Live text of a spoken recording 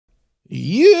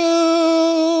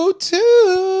YouTube.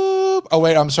 Oh,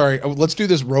 wait, I'm sorry. Let's do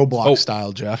this Roblox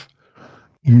style, Jeff.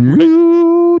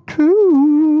 YouTube.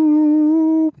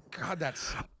 God,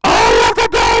 that's... All of the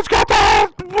girls got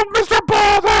that, Mr.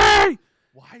 Baldy!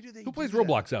 Why do they Who plays do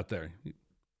Roblox that? out there?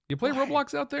 You play Why?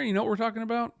 Roblox out there? You know what we're talking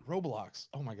about? Roblox.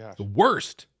 Oh, my gosh. The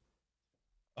worst.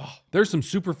 Oh. There's some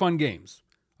super fun games.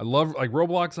 I love like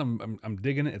Roblox. I'm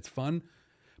digging it. It's fun.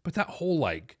 But that whole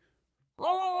like,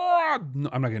 no,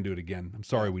 I'm not gonna do it again. I'm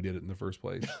sorry we did it in the first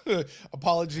place.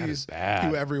 Apologies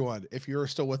bad. to everyone. If you're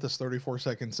still with us 34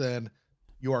 seconds in,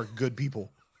 you are good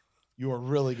people. You are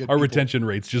really good Our people. retention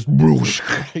rates just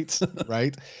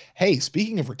right. Hey,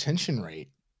 speaking of retention rate,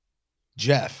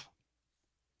 Jeff,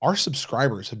 our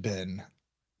subscribers have been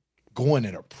going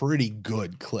at a pretty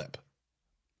good clip.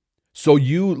 So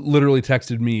you literally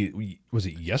texted me, was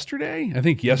it yesterday? I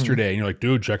think yesterday. And you're like,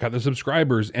 dude, check out the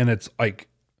subscribers. And it's like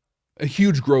a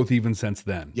huge growth even since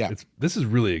then. Yeah. This is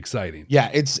really exciting. Yeah,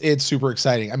 it's super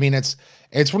exciting. I mean,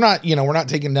 we're not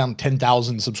taking down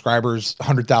 10,000 subscribers,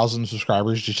 100,000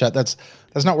 subscribers just yet. That's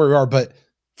not where we are. But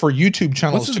for YouTube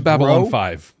channels What's to Babylon grow,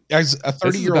 5? as a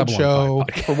 30-year-old show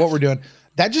for what we're doing,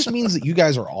 that just means that you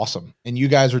guys are awesome and you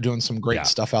guys are doing some great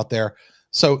stuff out there.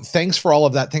 So thanks for all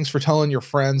of that. Thanks for telling your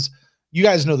friends. You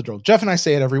guys know the drill. Jeff and I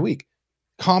say it every week.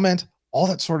 Comment, all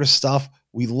that sort of stuff.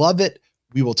 We love it.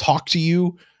 We will talk to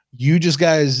you. You just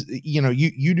guys,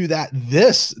 you do that.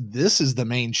 This is the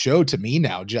main show to me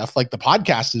now, Jeff. Like the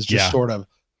podcast is just sort of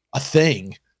a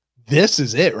thing. This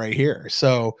is it right here.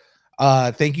 So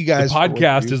thank you guys. The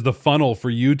podcast is the funnel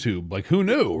for YouTube. Like who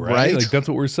knew, right? Like that's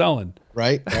what we're selling.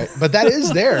 Right. But that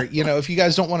is there. If you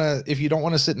guys don't want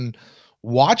to sit and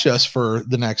watch us for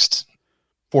the next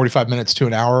 45 minutes to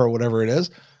an hour or whatever it is,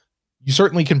 you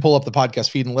certainly can pull up the podcast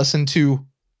feed and listen to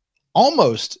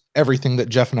almost everything that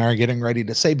Jeff and I are getting ready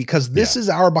to say, because this is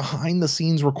our behind the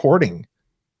scenes recording.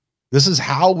 This is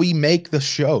how we make the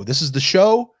show. This is the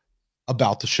show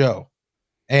about the show.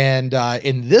 And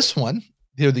in this one,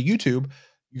 here, the YouTube,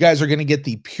 you guys are going to get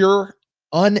the pure,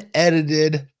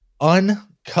 unedited,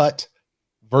 uncut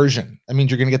version. That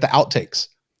means you're going to get the outtakes.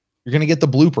 You're going to get the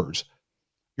bloopers.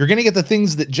 You're going to get the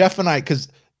things that Jeff and I, because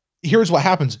here's what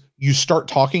happens. You start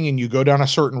talking and you go down a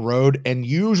certain road, and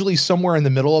usually somewhere in the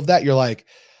middle of that, you're like,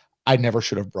 I never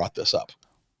should have brought this up.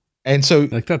 And so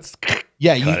like that's,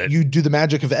 you do the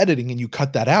magic of editing and you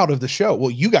cut that out of the show.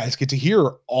 Well, you guys get to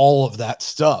hear all of that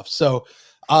stuff. So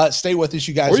stay with us,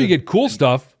 you guys. Or you get cool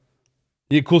stuff.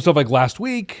 You get cool stuff like last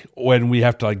week when we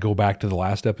have to like go back to the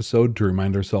last episode to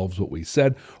remind ourselves what we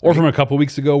said, or from a couple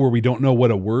weeks ago where we don't know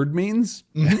what a word means.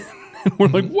 We're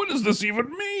like, what does this even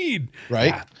mean?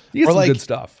 Right. Yeah, you get some good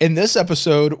stuff. In this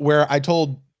episode where I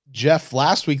told Jeff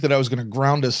last week that I was going to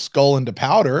ground his skull into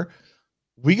powder,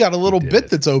 we got a little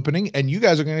bit that's opening, and you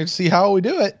guys are going to see how we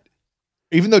do it.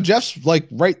 Even though Jeff's like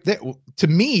right there to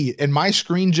me in my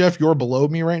screen, Jeff, you're below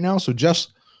me right now. So Jeff's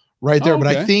right there. But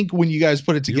I think when you guys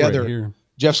put it together,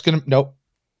 Jeff's going to,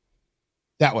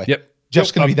 that way. Yep.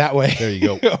 Jeff's going to be that way. There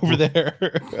you go. Over there.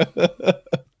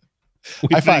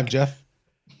 High five, Jeff.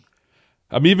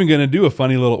 I'm even going to do a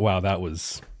funny little, wow, that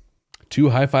was two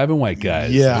high-fiving white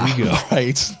guys. Yeah. There we go.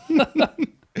 Right.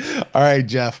 All right,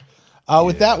 Jeff.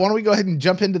 With that, why don't we go ahead and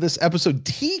jump into this episode?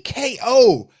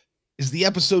 TKO is the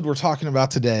episode we're talking about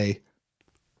today.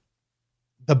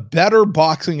 The better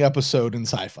boxing episode in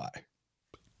sci-fi.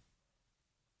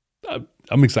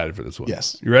 I'm excited for this one.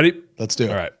 Yes. You ready? Let's do it.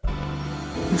 All right.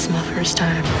 This is my first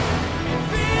time.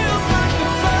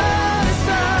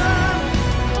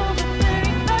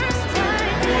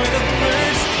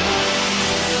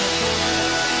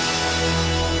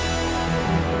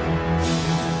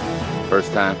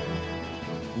 First time.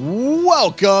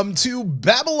 Welcome to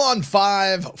Babylon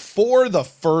 5 for the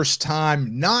first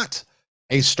time, not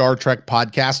a Star Trek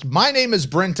podcast. My name is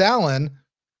Brent Allen,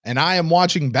 and I am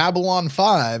watching Babylon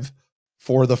 5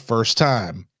 for the first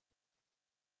time.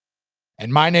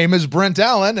 And my name is Brent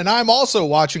Allen, and I'm also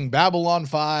watching Babylon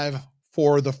 5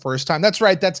 for the first time. That's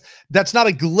right. That's not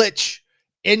a glitch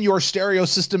in your stereo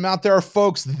system out there,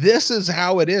 folks. This is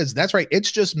how it is. That's right.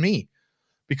 It's just me.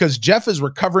 Because Jeff is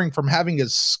recovering from having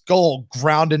his skull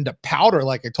ground into powder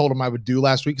like I told him I would do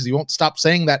last week, because he won't stop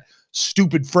saying that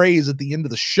stupid phrase at the end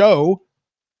of the show.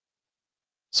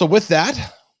 So with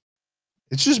that,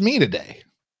 it's just me today.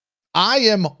 I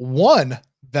am one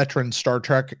veteran Star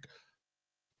Trek.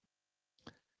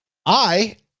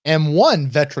 I am one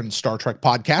veteran Star Trek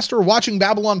podcaster watching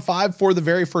Babylon 5 for the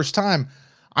very first time.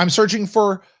 I'm searching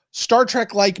for Star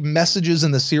Trek-like messages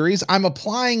in the series. I'm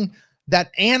applying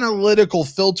that analytical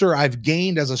filter I've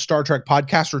gained as a Star Trek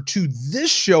podcaster to this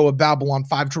show of Babylon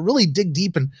 5 to really dig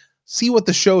deep and see what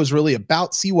the show is really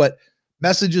about, see what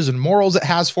messages and morals it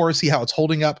has for us, see how it's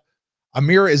holding up.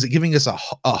 Amira, is it giving us a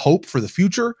hope for the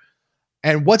future?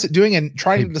 And what's it doing? And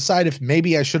trying to decide if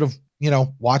maybe I should have,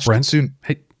 watched Brent, it soon.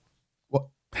 Hey, what?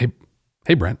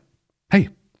 Hey, Brent. Hey,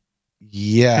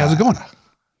 yeah. How's it going?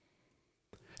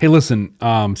 Hey, listen,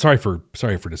 sorry for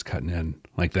just cutting in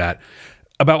like that.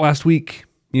 About last week,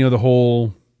 the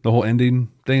whole ending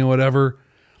thing or whatever.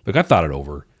 Look, I thought it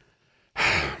over.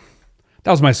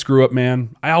 That was my screw up,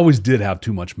 man. I always did have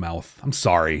too much mouth. I'm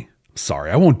sorry.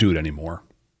 I won't do it anymore.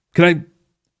 Can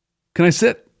I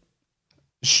sit?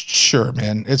 Sure,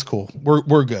 man. It's cool.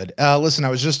 We're good. Listen, I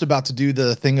was just about to do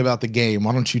the thing about the game.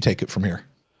 Why don't you take it from here?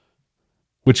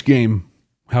 Which game?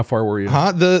 How far were you?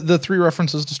 The 3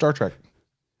 references to Star Trek.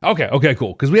 Okay,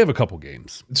 cool. Because we have a couple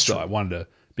games. It's so true. I wanted to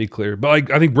be clear.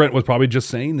 But I think Brent was probably just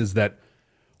saying is that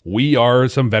we are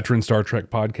some veteran Star Trek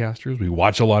podcasters. We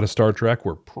watch a lot of Star Trek.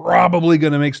 We're probably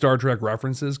going to make Star Trek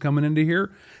references coming into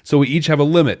here. So we each have a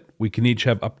limit. We can each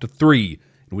have up to 3.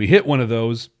 And we hit one of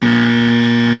those,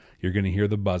 you're going to hear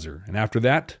the buzzer. And after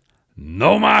that,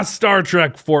 no more Star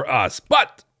Trek for us.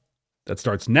 But that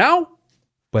starts now,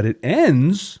 but it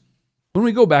ends when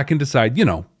we go back and decide,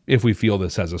 if we feel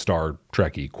this has a Star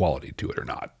Trek-y quality to it or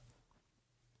not.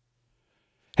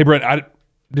 Hey, Brent,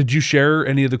 did you share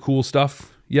any of the cool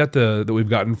stuff yet that we've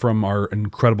gotten from our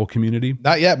incredible community?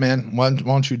 Not yet, man. Why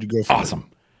don't you go for Awesome.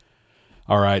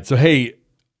 All right. So, hey,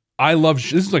 I love,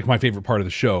 this is like my favorite part of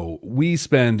the show. We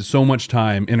spend so much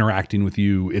time interacting with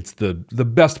you. It's the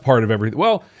best part of everything.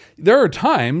 Well, there are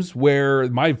times where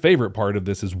my favorite part of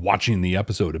this is watching the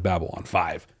episode of Babylon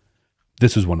 5.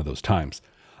 This is one of those times.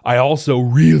 I also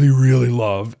really, really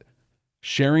love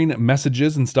sharing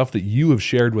messages and stuff that you have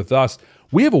shared with us.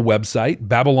 We have a website,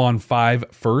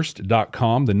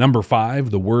 babylon5first.com, the number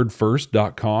 5, the word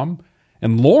first.com.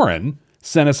 And Lauren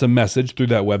sent us a message through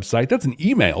that website. That's an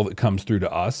email that comes through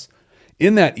to us.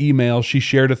 In that email, she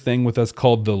shared a thing with us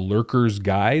called the Lurker's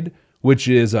Guide, which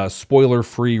is a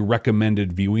spoiler-free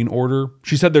recommended viewing order.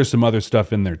 She said there's some other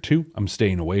stuff in there too. I'm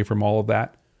staying away from all of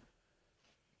that.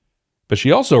 But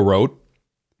she also wrote,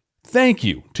 "Thank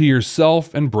you to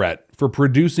yourself and Brett for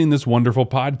producing this wonderful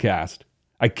podcast.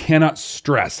 I cannot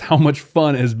stress how much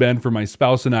fun it has been for my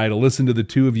spouse and I to listen to the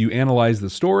two of you analyze the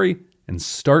story and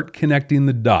start connecting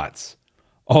the dots.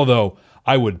 Although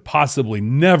I would possibly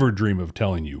never dream of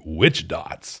telling you which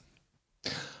dots."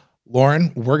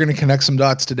 Lauren, we're going to connect some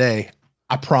dots today.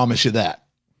 I promise you that.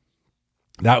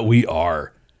 That we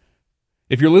are.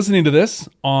 If you're listening to this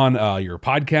on your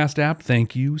podcast app,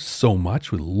 thank you so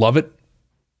much. We love it.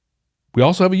 We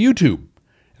also have a YouTube.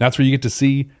 That's where you get to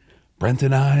see Brent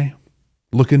and I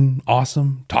looking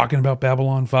awesome, talking about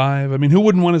Babylon 5. I mean, who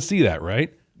wouldn't want to see that,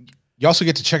 right? You also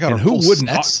get to check out And our who cool wouldn't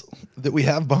sets that we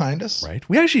have behind us. Right.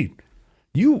 We actually,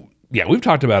 we've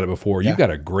talked about it before. Yeah. You've got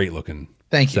a great looking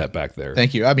set back there.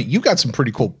 Thank you. I mean, you've got some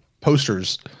pretty cool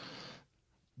posters.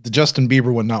 The Justin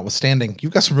Bieber one notwithstanding,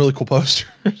 you've got some really cool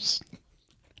posters.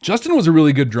 Justin was a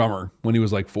really good drummer when he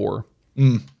was like 4.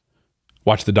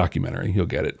 Watch the documentary. You'll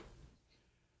get it.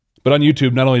 But on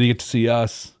YouTube, not only do you get to see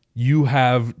us, you'll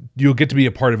get to be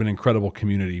a part of an incredible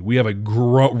community. We have a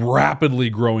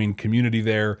rapidly growing community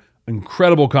there.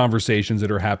 Incredible conversations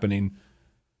that are happening.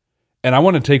 And I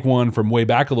want to take one from way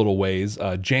back a little ways.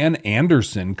 Jan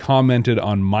Anderson commented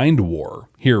on Mind War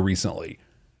here recently.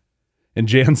 And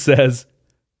Jan says,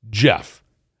 "Jeff,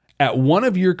 at one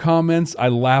of your comments, I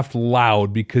laughed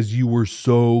loud because you were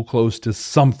so close to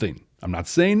something. I'm not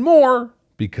saying more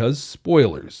because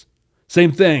spoilers.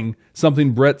 Same thing,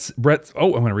 something Brett's,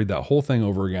 oh, I'm going to read that whole thing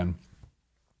over again.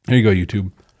 Here you go,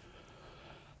 YouTube.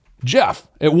 Jeff,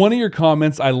 at one of your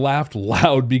comments, I laughed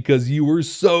loud because you were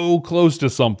so close to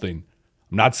something.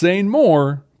 I'm not saying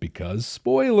more because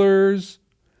spoilers.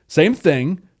 Same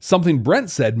thing, something Brent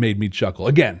said made me chuckle.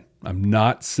 Again, I'm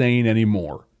not saying any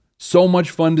more. So much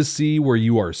fun to see where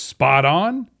you are spot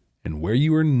on and where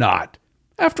you are not.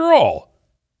 After all,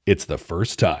 it's the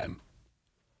first time."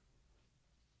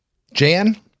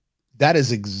 Jan, that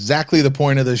is exactly the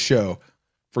point of this show.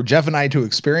 For Jeff and I to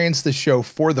experience this show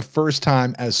for the first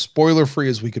time as spoiler-free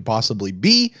as we could possibly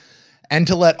be, and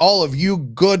to let all of you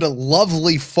good,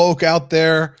 lovely folk out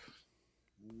there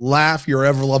laugh your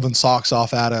ever-loving socks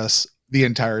off at us the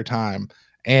entire time.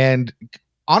 And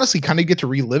honestly, kind of get to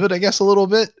relive it, I guess, a little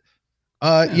bit.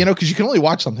 Because you can only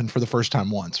watch something for the first time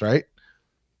once, right?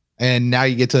 And now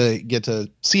you get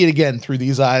to see it again through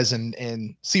these eyes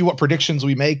and see what predictions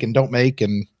we make and don't make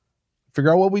and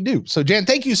figure out what we do. So, Jan,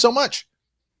 thank you so much.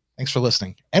 Thanks for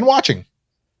listening and watching.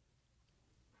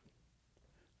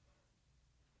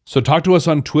 So talk to us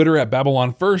on Twitter at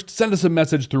Babylon First. Send us a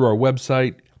message through our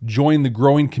website. Join the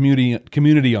growing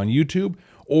community on YouTube.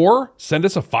 or send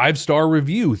us a 5-star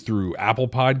review through Apple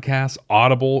Podcasts,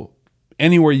 Audible,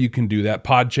 anywhere you can do that,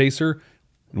 Podchaser,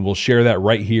 and we'll share that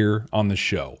right here on the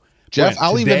show. Jeff,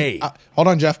 Brent, hold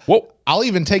on, Jeff. Whoa. I'll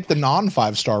even take the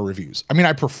non-5-star reviews. I mean,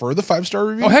 I prefer the 5-star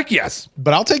reviews. Oh, heck yes.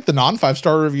 But I'll take the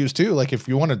non-5-star reviews too. Like if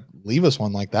you want to leave us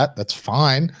one like that, that's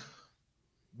fine.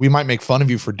 We might make fun of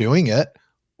you for doing it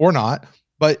or not,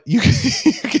 but you can,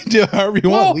 you can do it however you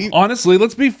want. Honestly,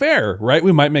 let's be fair, right?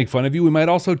 We might make fun of you. We might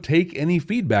also take any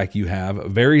feedback you have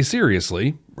very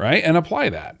seriously, right? And apply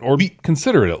that or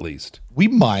consider it at least. We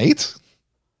might.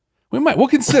 We'll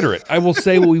consider it. I will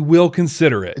say we will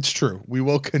consider it. It's true. We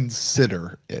will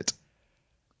consider it.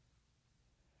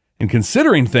 And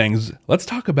considering things, let's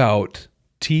talk about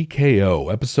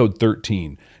TKO, episode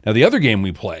 13. Now, the other game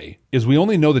we play is we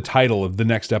only know the title of the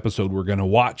next episode we're going to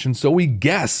watch, and so we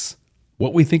guess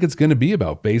what we think it's going to be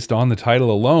about based on the title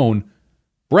alone.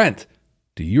 Brent,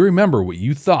 do you remember what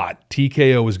you thought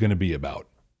TKO was going to be about?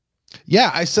 Yeah,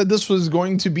 I said this was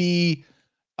going to be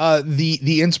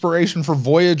the inspiration for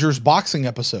Voyager's boxing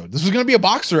episode. This was going to be a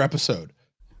boxer episode.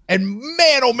 And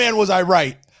man, oh man, was I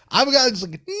right. I was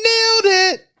like, nailed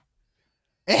it.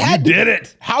 You did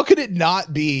it. How could it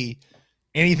not be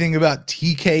anything about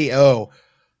TKO?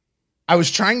 I was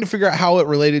trying to figure out how it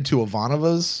related to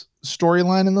Ivanova's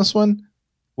storyline in this one,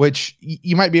 which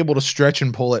you might be able to stretch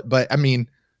and pull it. But I mean,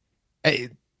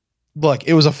 look,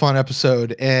 it was a fun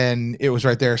episode and it was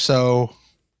right there. So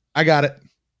I got it.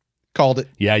 Called it.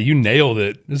 Yeah, you nailed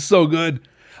it. It's so good.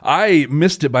 I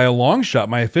missed it by a long shot.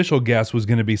 My official guess was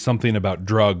going to be something about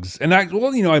drugs. And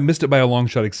I missed it by a long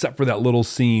shot, except for that little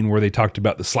scene where they talked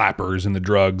about the slappers and the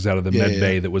drugs out of the med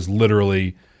bay that was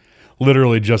literally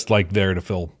just like there to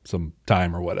fill some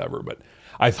time or whatever. But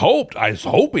I was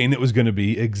hoping it was going to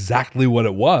be exactly what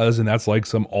it was. And that's like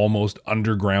some almost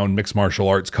underground mixed martial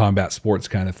arts, combat sports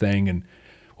kind of thing. And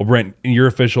well, Brent, your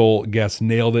official guess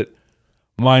nailed it.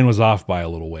 Mine was off by a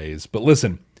little ways. But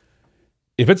listen,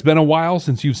 if it's been a while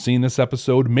since you've seen this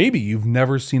episode, maybe you've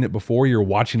never seen it before, you're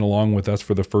watching along with us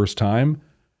for the first time,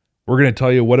 we're going to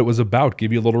tell you what it was about,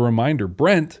 give you a little reminder.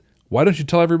 Brent, why don't you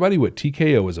tell everybody what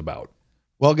TKO is about?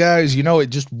 Well, guys, it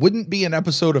just wouldn't be an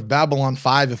episode of Babylon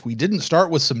 5 if we didn't start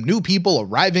with some new people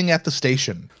arriving at the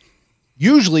station.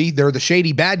 Usually, they're the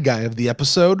shady bad guy of the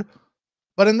episode,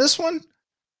 but in this one,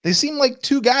 they seem like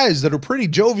two guys that are pretty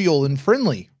jovial and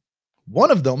friendly.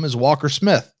 One of them is Walker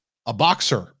Smith, a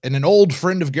boxer and an old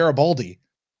friend of Garibaldi.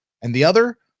 And the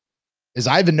other is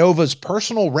Ivanova's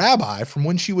personal rabbi from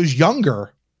when she was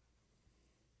younger,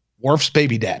 Worf's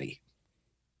baby daddy.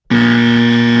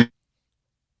 Actually,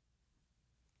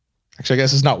 I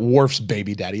guess it's not Worf's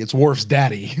baby daddy. It's Worf's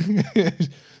daddy.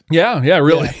 Yeah,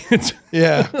 really.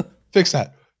 Yeah. Fix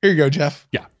that. Here you go, Jeff.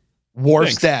 Yeah.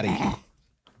 Worf's daddy.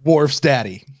 Worf's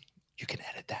daddy. You can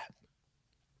edit that.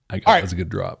 That's a good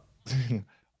drop.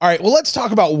 All right, well, let's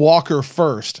talk about Walker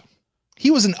first. He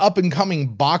was an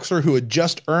up-and-coming boxer who had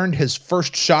just earned his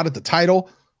first shot at the title,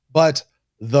 but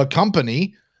the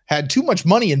company had too much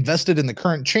money invested in the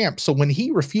current champ, so when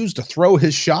he refused to throw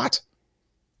his shot,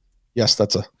 yes,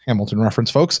 that's a Hamilton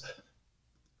reference, folks.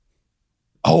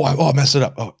 I messed it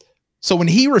up. So when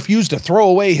he refused to throw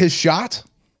away his shot,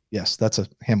 yes, that's a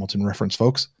Hamilton reference,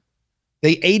 folks,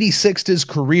 they 86'd his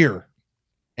career,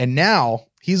 and now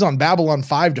he's on Babylon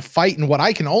 5 to fight in what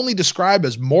I can only describe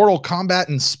as Mortal Kombat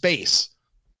in space.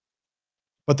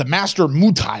 But the master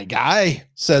Muay guy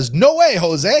says, no way,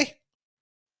 Jose.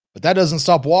 But that doesn't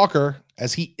stop Walker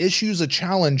as he issues a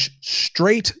challenge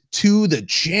straight to the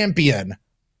champion,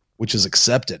 which is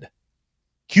accepted.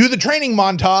 Cue the training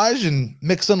montage and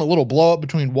mix in a little blow up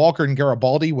between Walker and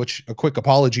Garibaldi, which a quick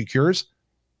apology cures.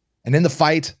 And in the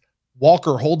fight,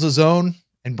 Walker holds his own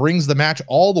and brings the match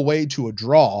all the way to a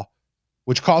draw,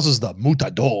 which causes the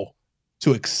Mutadol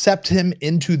to accept him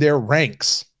into their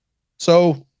ranks.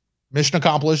 So, mission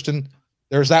accomplished, and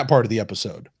there's that part of the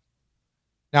episode.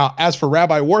 Now, as for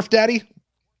Rabbi Worf Daddy,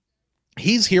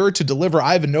 he's here to deliver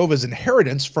Ivanova's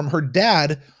inheritance from her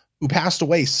dad, who passed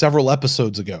away several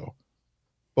episodes ago.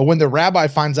 But when the rabbi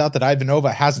finds out that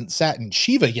Ivanova hasn't sat in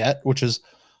Shiva yet, which is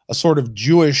a sort of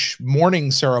Jewish mourning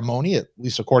ceremony, at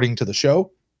least according to the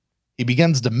show, he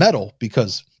begins to meddle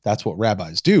because that's what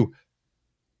rabbis do.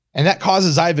 And that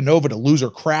causes Ivanova to lose her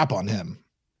crap on him.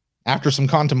 After some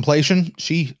contemplation,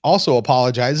 she also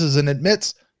apologizes and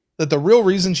admits that the real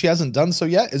reason she hasn't done so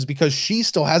yet is because she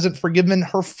still hasn't forgiven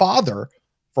her father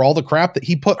for all the crap that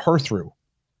he put her through.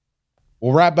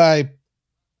 Well, Rabbi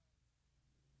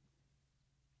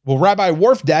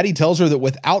Worf Daddy tells her that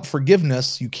without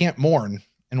forgiveness, you can't mourn.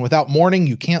 And without mourning,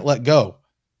 you can't let go.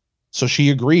 So she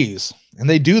agrees. And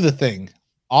they do the thing.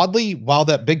 oddly, while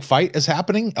that big fight is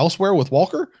happening elsewhere with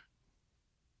Walker,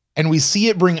 and we see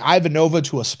it bring Ivanova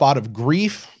to a spot of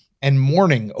grief and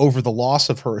mourning over the loss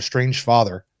of her estranged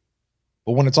father.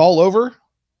 But when it's all over,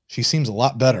 she seems a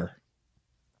lot better.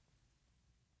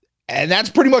 And that's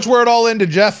pretty much where it all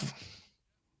ended, Jeff.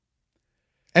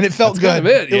 And it felt good.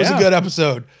 It was a good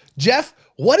episode. Jeff,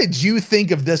 what did you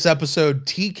think of this episode,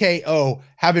 TKO,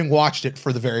 having watched it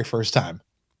for the very first time?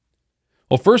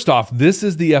 Well, first off, this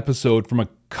is the episode from a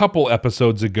couple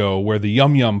episodes ago where the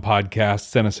Yum Yum podcast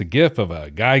sent us a gif of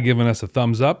a guy giving us a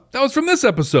thumbs up. That was from this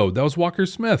episode. That was Walker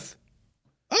Smith.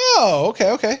 Oh,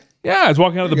 okay. Yeah, I was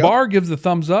walking out of the bar, gives the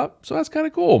thumbs up. So that's kind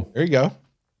of cool. There you go.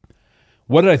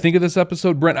 What did I think of this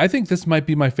episode, Brent? I think this might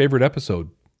be my favorite episode.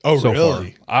 Oh, so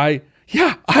really? Far.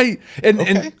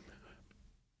 And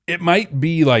it might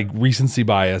be like recency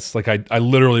bias. Like I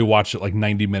literally watched it like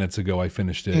 90 minutes ago. I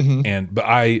finished it. But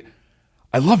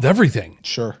I loved everything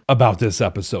about this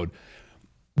episode.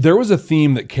 There was a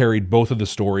theme that carried both of the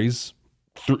stories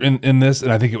through in this,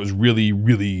 and I think it was really,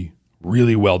 really,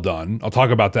 really well done. I'll talk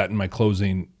about that in my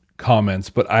closing comments,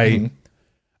 but I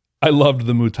loved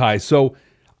the Muay. So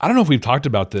I don't know if we've talked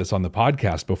about this on the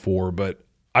podcast before, but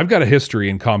I've got a history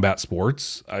in combat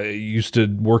sports. I used to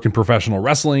work in professional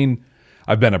wrestling.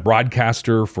 I've been a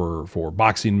broadcaster for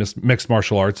boxing, mixed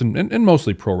martial arts, and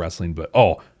mostly pro wrestling. But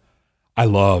I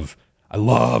love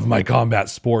my combat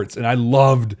sports, and I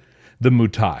loved the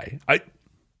Muay Thai.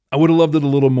 I would have loved it a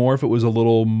little more if it was a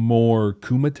little more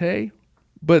kumite,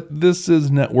 but this is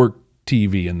network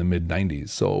TV in the mid-90s,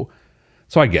 so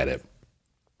I get it.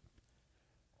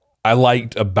 I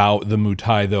liked about the Muay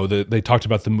Thai, though, that they talked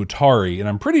about the Mutari, and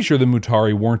I'm pretty sure the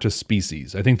Mutari weren't a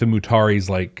species. I think the Mutari is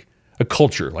like a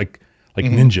culture, like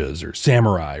ninjas or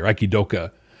samurai or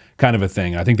aikidoka kind of a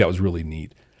thing. I think that was really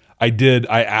neat. I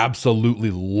absolutely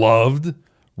loved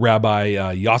Rabbi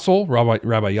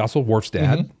Yossel, Worf's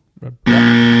dad.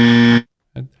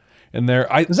 And there,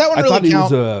 does that one really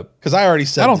count? Because I already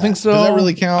said I don't think so. Does that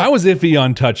really count? I was iffy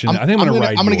on touching it. I think I'm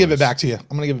gonna give it back to you.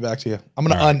 I'm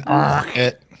gonna unearth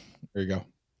it. There you go.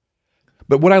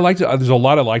 But what I liked, there's a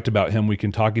lot I liked about him. We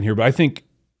can talk in here, but I think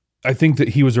that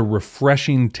he was a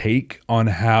refreshing take on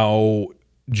how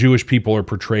Jewish people are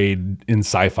portrayed in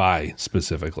sci-fi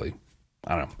specifically.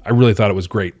 I don't know. I really thought it was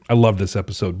great. I love this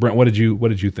episode. Brent, what did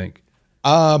you think?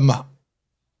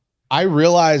 I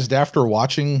realized after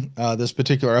watching this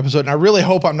particular episode, and I really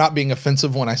hope I'm not being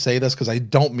offensive when I say this, because I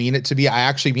don't mean it to be. I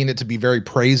actually mean it to be very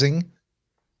praising.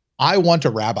 I want a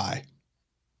rabbi.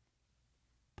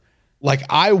 Like,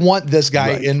 I want this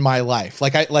guy in my life.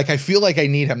 Like I feel like I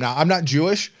need him. Now, I'm not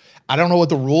Jewish. I don't know what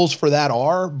the rules for that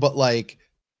are, but like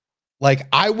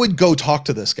I would go talk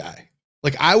to this guy.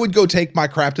 Like, I would go take my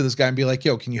crap to this guy and be like,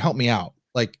 yo, can you help me out?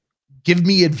 Like, give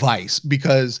me advice,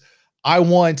 because I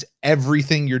want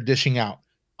everything you're dishing out.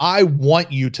 I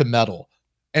want you to meddle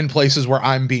in places where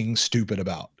I'm being stupid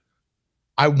about.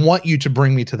 I want you to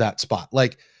bring me to that spot.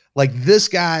 Like this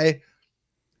guy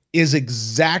is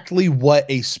exactly what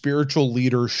a spiritual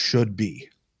leader should be.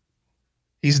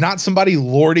 He's not somebody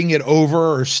lording it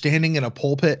over or standing in a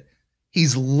pulpit.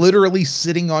 He's literally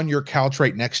sitting on your couch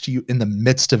right next to you in the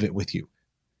midst of it with you.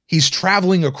 He's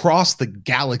traveling across the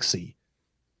galaxy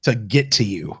to get to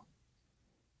you,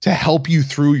 to help you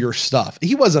through your stuff.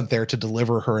 He wasn't there to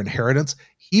deliver her inheritance.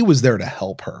 He was there to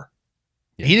help her.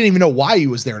 Yeah. He didn't even know why he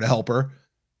was there to help her,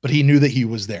 but he knew that he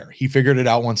was there. He figured it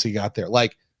out once he got there.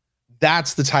 Like,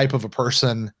 that's the type of a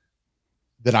person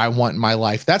that I want in my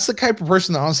life. That's the type of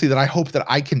person that, honestly, that I hope that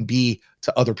I can be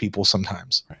to other people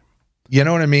sometimes. Right. You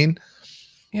know what I mean?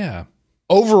 Yeah.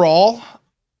 Overall,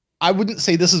 I wouldn't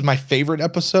say this is my favorite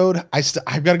episode.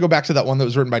 I've got to go back to that one that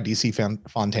was written by DC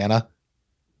Fontana.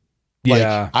 Yeah.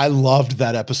 Like, I loved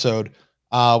that episode.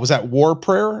 Was that War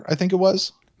Prayer? I think it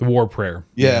was. The War Prayer.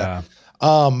 Yeah.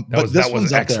 But this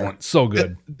one's excellent. So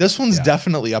good. This one's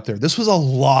definitely up there. This was a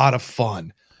lot of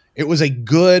fun. It was a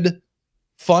good,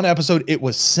 fun episode. It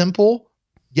was simple,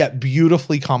 yet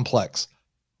beautifully complex.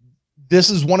 This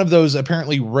is one of those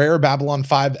apparently rare Babylon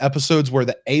 5 episodes where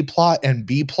the A plot and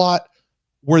B plot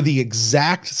were the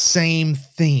exact same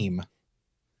theme.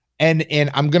 And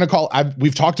I'm going to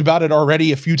we've talked about it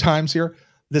already a few times here,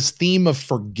 this theme of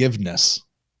forgiveness.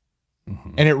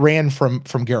 Mm-hmm. And it ran from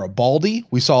Garibaldi.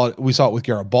 We saw it with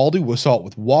Garibaldi. We saw it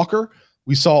with Walker.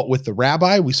 We saw it with the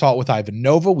rabbi. We saw it with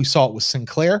Ivanova. We saw it with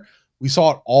Sinclair. We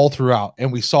saw it all throughout,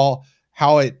 and we saw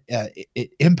how it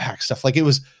impacts stuff. Like, it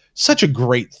was such a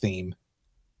great theme.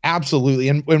 Absolutely.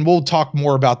 And we'll talk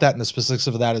more about that and the specifics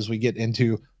of that as we get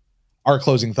into our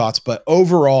closing thoughts. But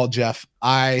overall, Jeff,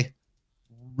 I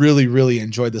really, really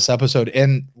enjoyed this episode.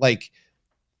 And like,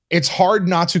 it's hard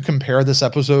not to compare this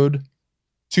episode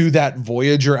to that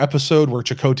Voyager episode where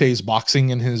Chakotay is boxing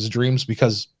in his dreams,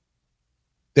 because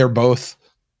they're both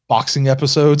boxing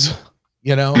episodes,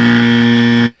 you know?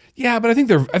 Yeah, but I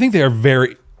think they are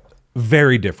very,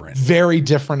 very different. Very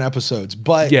different episodes.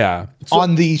 But yeah,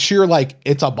 on the sheer, like,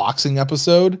 it's a boxing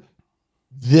episode,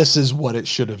 this is what it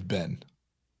should have been.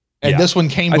 And this one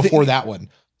came before that one.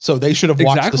 So they should have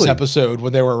watched this episode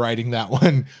when they were writing that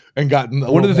one and gotten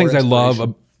one of the things I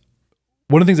love.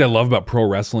 One of the things I love about pro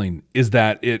wrestling is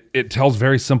that it tells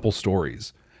very simple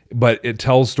stories, but it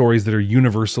tells stories that are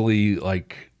universally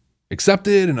like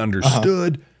accepted and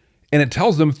understood, and it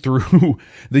tells them through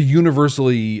the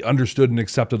universally understood and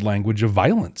accepted language of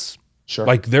violence. Sure.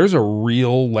 Like there's a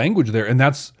real language there, and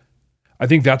I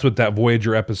think that's what that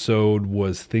Voyager episode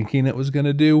was thinking it was going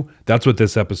to do. That's what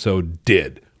this episode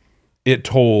did. It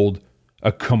told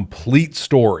a complete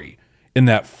story in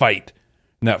that fight.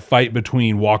 In that fight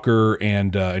between Walker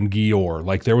and Gior.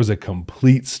 Like there was a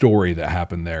complete story that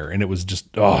happened there, and it was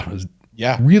just it was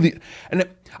really. And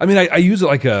I use it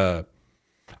like I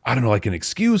don't know, like an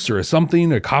excuse or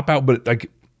something, a cop out, but like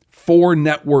for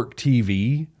network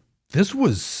TV, this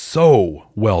was so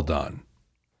well done.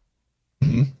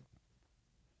 Mm-hmm.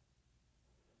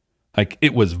 Like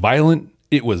it was violent,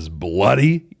 it was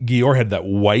bloody. Gior had that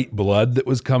white blood that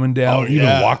was coming down.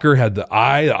 Even Walker had the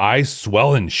eye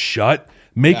swelling shut.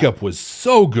 Makeup was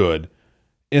so good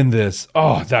in this.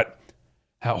 Oh, that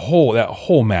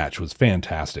whole match was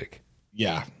fantastic.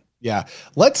 Yeah. Yeah.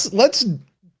 Let's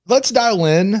dial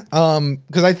in.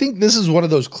 Because I think this is one of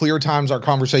those clear times our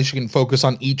conversation can focus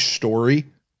on each story.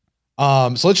 So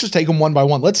let's just take them one by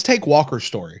one. Let's take Walker's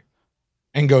story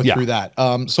and go through that.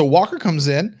 So Walker comes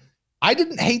in. I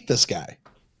didn't hate this guy.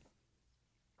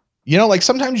 You know, like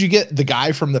sometimes you get the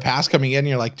guy from the past coming in and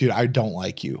you're like, dude, I don't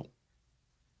like you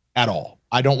at all.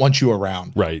 I don't want you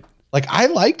around. Right. Like I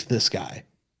liked this guy,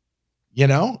 you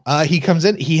know, he comes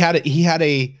in, he had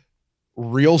a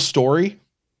real story.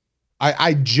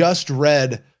 I just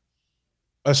read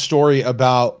a story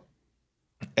about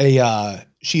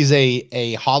she's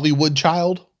a Hollywood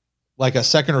child, like a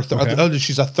second or third,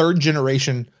 she's a third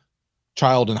generation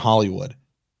child in Hollywood.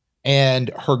 And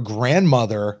her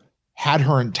grandmother had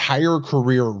her entire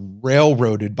career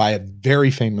railroaded by a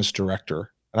very famous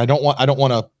director. And I don't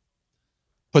want to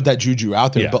put that juju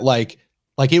out there, but like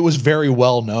it was very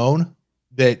well known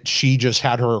that she just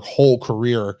had her whole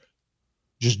career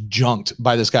just junked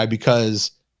by this guy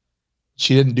because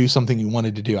she didn't do something you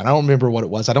wanted to do. And I don't remember what it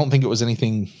was. I don't think it was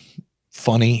anything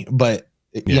funny, but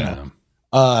you know,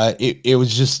 it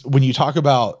was just when you talk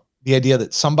about the idea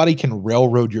that somebody can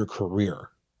railroad your career.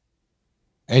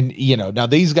 And, you know, now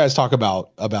these guys talk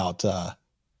about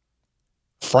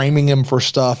framing him for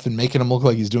stuff and making him look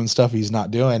like he's doing stuff he's not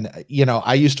doing. You know,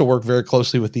 I used to work very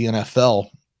closely with the NFL,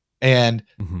 and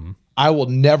I will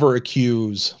never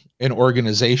accuse an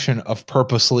organization of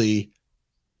purposely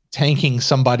tanking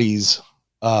somebody's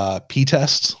P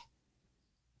tests.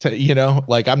 You know,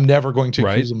 like I'm never going to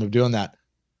accuse them of doing that.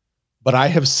 But I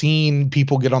have seen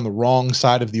people get on the wrong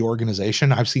side of the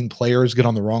organization. I've seen players get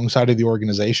on the wrong side of the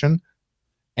organization.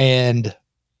 And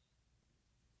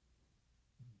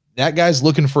that guy's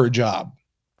looking for a job,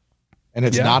 and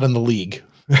it's not in the league,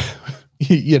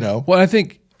 you know? Well,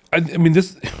 I mean,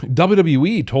 this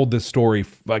WWE told this story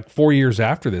like 4 years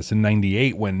after this in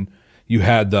 '98, when you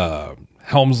had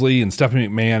Helmsley and Stephanie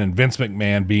McMahon and Vince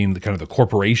McMahon being the kind of the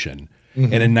corporation.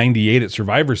 And in '98 at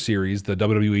Survivor Series, the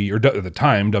WWE, or at the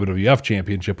time, WWF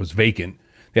championship was vacant.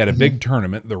 They had a big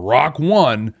tournament. The Rock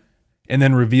won and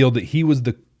then revealed that he was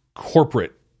the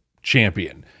corporate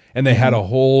champion. And they had a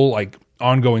whole like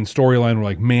ongoing storyline where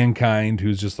like Mankind,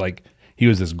 who's just like, he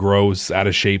was this gross, out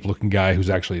of shape looking guy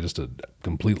who's actually just a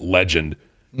complete legend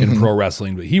in pro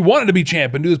wrestling. But he wanted to be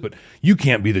champ and do this, but you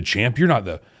can't be the champ. You're not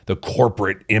the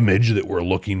corporate image that we're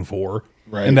looking for.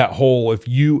 Right. And that whole,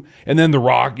 and then The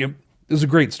Rock, it was a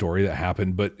great story that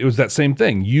happened, but it was that same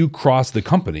thing. You cross the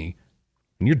company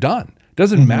and you're done. It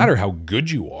doesn't matter how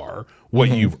good you are, what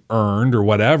you've earned or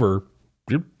whatever.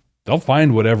 They'll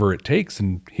find whatever it takes.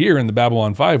 And here in the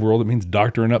Babylon 5 world, it means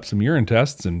doctoring up some urine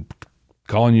tests and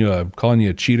calling you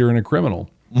a cheater and a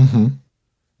criminal.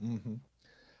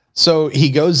 So he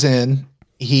goes in,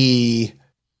 he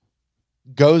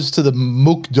goes to the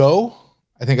Mukdo.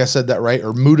 I think I said that right,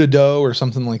 or Mudado or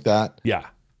something like that. Yeah.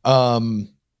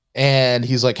 And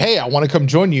he's like, "Hey, I want to come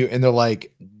join you." And they're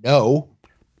like, "No."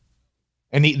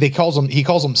 And he calls them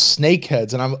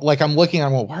snakeheads. And I'm looking,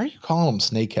 I'm like, why are you calling them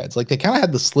snakeheads? Like they kind of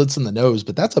had the slits in the nose,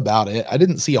 but that's about it. I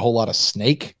didn't see a whole lot of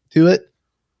snake to it.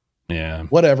 Yeah.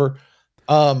 Whatever.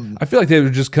 I feel like they were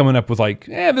just coming up with like,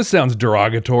 this sounds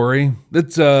derogatory.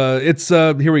 It's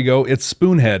here we go. It's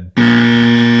spoonhead.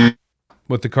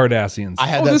 with the Cardassians. I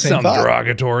had that this same sounds thought.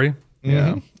 derogatory.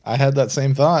 Yeah. I had that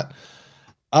same thought.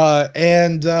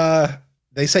 And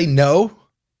they say no,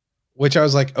 which I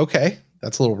was like, okay,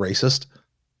 that's a little racist,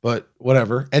 but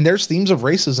whatever. And there's themes of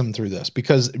racism through this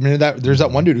because I mean there's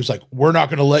that one dude who's like, we're not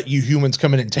going to let you humans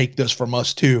come in and take this from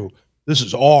us too. This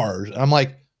is ours. And I'm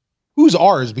like, who's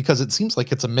ours? Because it seems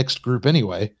like it's a mixed group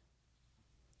anyway.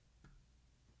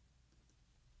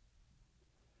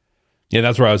 Yeah,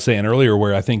 that's what I was saying earlier,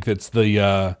 where I think that's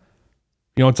the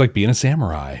it's like being a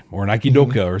samurai or an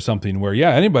aikidoka or something where,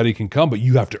 yeah, anybody can come, but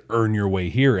you have to earn your way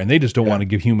here. And they just don't want to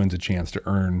give humans a chance to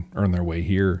earn their way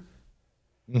here.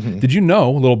 Did you know,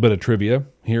 a little bit of trivia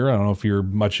here, I don't know if you're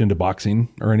much into boxing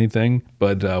or anything,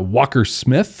 but Walker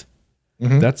Smith,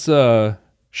 that's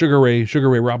Sugar Ray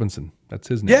Robinson. That's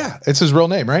his name. Yeah, it's his real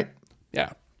name, right?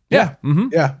 Yeah. Yeah,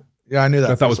 I knew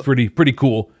that. I thought was pretty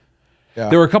cool. Yeah.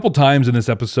 There were a couple times in this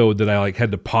episode that I like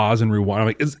had to pause and rewind. I'm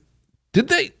like, is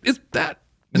that?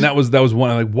 And that was one.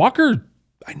 I'm like, Walker,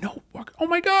 I know Walker. Oh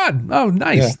my God. Oh,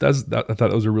 nice. Yeah. I thought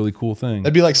that was a really cool thing.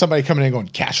 That'd be like somebody coming in and going,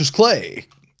 Cassius Clay.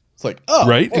 It's like, oh,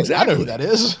 right, hey, exactly. I know who that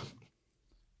is.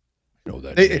 I know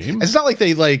that name. It's not like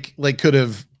they like could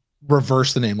have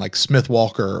reversed the name like Smith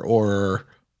Walker or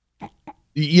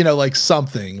like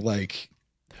something like.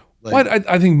 Well,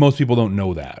 I think most people don't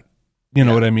know that. You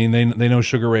know what I mean? They know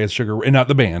Sugar Ray as Sugar Ray, not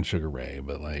the band Sugar Ray,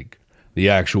 but like the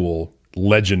actual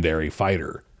legendary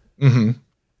fighter.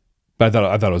 But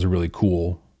I thought it was a really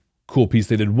cool piece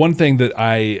they did. One thing that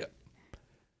I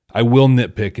will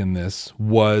nitpick in this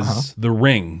was the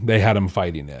ring they had him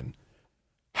fighting in.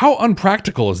 How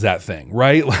unpractical is that thing,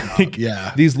 right? Like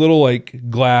these little like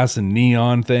glass and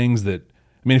neon things that,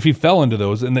 I mean, if he fell into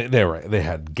those and they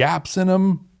had gaps in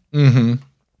them.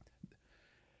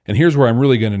 And here's where I'm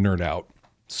really going to nerd out.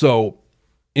 So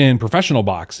in professional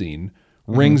boxing,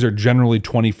 rings are generally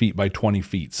 20 feet by 20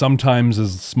 feet, sometimes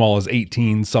as small as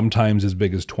 18, sometimes as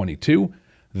big as 22.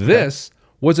 This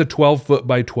was a 12 foot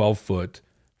by 12 foot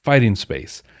fighting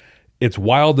space. It's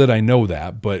wild that I know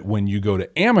that, but when you go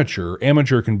to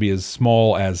amateur can be as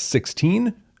small as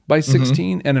 16 by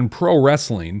 16. And in pro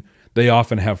wrestling, they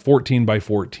often have 14 by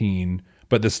 14.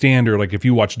 But the standard, like if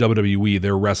you watch WWE,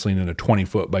 they're wrestling in a 20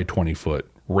 foot by 20 foot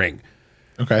ring.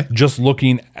 Okay. Just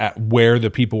looking at where the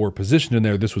people were positioned in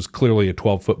there, this was clearly a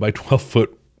 12 foot by 12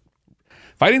 foot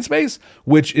fighting space,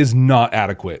 which is not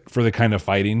adequate for the kind of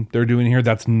fighting they're doing here.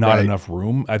 That's not enough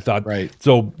room. I thought,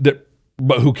 so,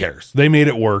 but who cares? They made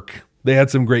it work. They had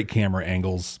some great camera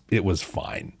angles. It was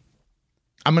fine.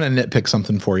 I'm going to nitpick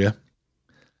something for you.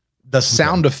 The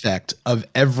sound effect of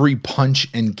every punch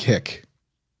and kick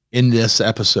in this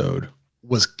episode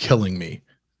was killing me.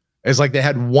 It's like they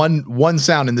had one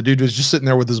sound and the dude was just sitting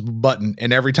there with his button,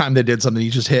 and every time they did something, he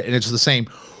just hit, and it's the same.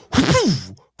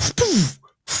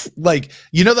 Like,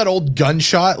 that old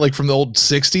gunshot, like from the old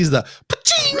 60s, the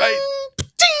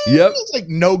Yep. It's like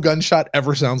no gunshot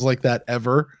ever sounds like that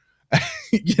ever.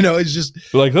 It's just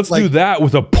like, let's do that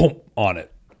with a pump on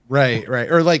it. Right.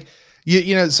 Or like,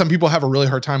 some people have a really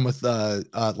hard time with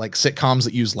like sitcoms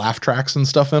that use laugh tracks and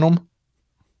stuff in them.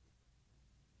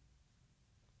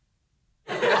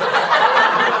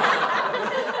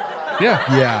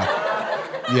 Yeah.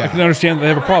 I can understand that they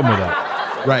have a problem with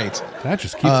that. Right. That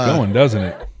just keeps going, doesn't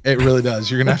it? It really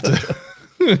does. You're gonna have to.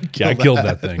 I killed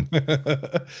that thing.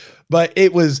 But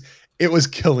it was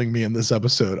killing me in this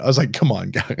episode. I was like, come on,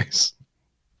 guys.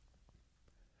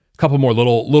 A couple more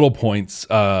little points.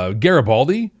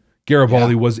 Garibaldi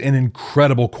was an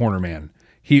incredible corner man.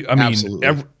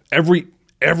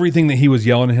 Everything that he was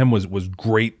yelling at him was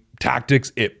great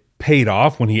tactics. It paid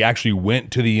off when he actually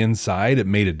went to the inside. It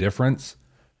made a difference.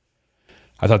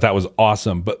 I thought that was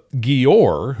awesome. But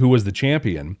Gior, who was the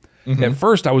champion, at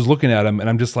first I was looking at him and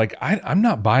I'm just like, I'm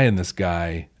not buying this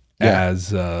guy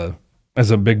as a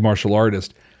big martial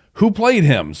artist. Who played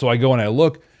him? So I go and I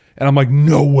look and I'm like,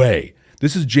 no way.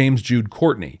 This is James Jude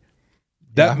Courtney.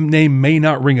 That name may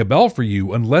not ring a bell for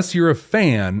you unless you're a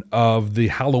fan of the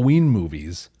Halloween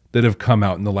movies that have come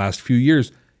out in the last few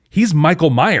years. He's Michael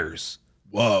Myers.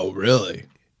 Whoa, really?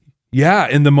 Yeah,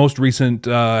 in the most recent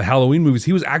Halloween movies.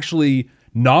 He was actually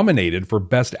nominated for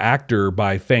Best Actor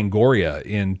by Fangoria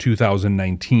in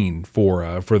 2019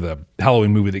 for the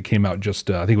Halloween movie that came out just,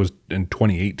 I think it was in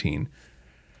 2018.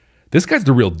 This guy's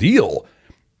the real deal.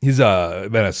 He's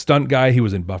been a stunt guy. He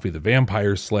was in Buffy the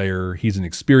Vampire Slayer. He's an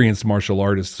experienced martial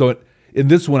artist. So in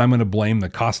this one, I'm going to blame the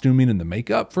costuming and the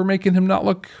makeup for making him not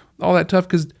look all that tough.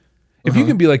 Because if you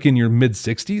can be like in your mid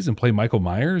 60s and play Michael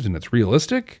Myers and it's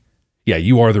realistic, yeah,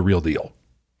 you are the real deal.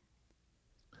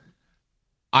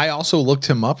 I also looked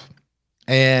him up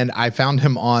and I found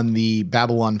him on the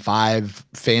Babylon 5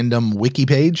 fandom wiki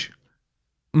page.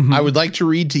 Mhm. I would like to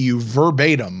read to you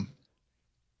verbatim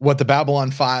what the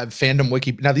Babylon 5 fandom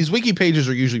wiki. Now, these wiki pages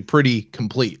are usually pretty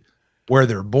complete. Where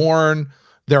they're born,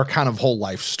 their kind of whole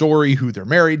life story, who they're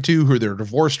married to, who they're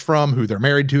divorced from, who they're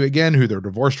married to again, who they're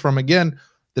divorced from again,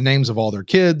 the names of all their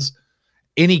kids,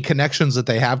 any connections that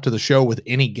they have to the show with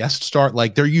any guest star.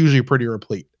 Like, they're usually pretty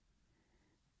replete.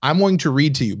 I'm going to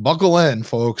read to you. Buckle in,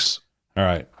 folks. All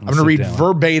right. I'm going to read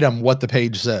verbatim what the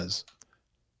page says.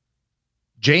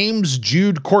 James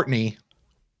Jude Courtney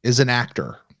is an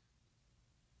actor.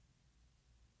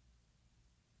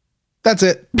 That's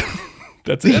it.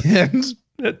 That's it.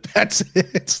 That's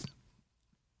it.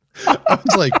 I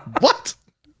was like, what?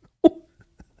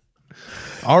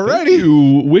 Alrighty.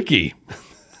 You wiki.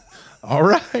 All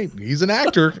right. He's an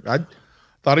actor. I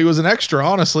thought he was an extra,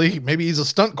 honestly. Maybe he's a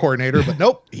stunt coordinator, but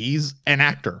nope, he's an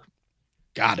actor.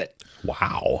 Got it.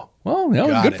 Wow. Well, yeah,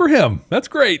 Got good it. for him. That's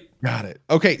great. Got it.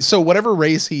 Okay, so whatever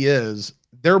race he is,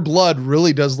 their blood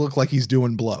really does look like he's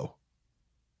doing blow.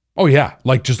 Oh yeah,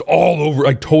 like just all over,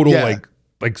 like total, Yeah.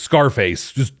 like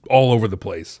Scarface, just all over the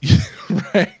place.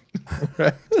 Right.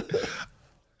 Right.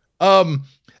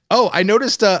 Oh, I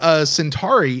noticed a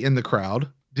Centauri in the crowd.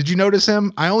 Did you notice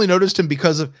him? I only noticed him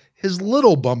because of his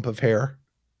little bump of hair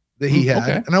that he had.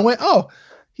 Okay. And I went, oh,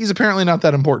 he's apparently not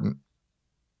that important.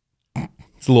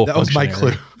 It's a little. That was my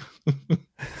clue.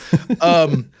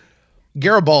 functionary.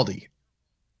 Garibaldi.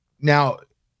 Now,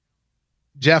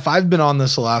 Jeff, I've been on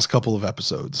this the last couple of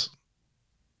episodes.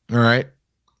 All right.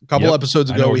 A couple Yep.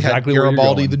 episodes I ago, know we exactly had where you're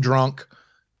Garibaldi going. the drunk,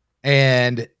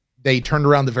 and they turned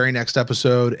around the very next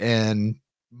episode and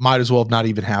might as well have not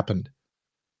even happened.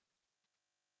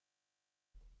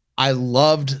 I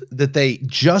loved that they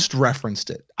just referenced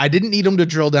it. I didn't need them to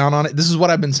drill down on it. This is what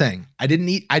I've been saying. I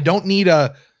don't need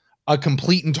a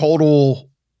complete and total,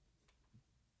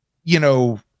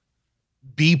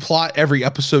 B plot every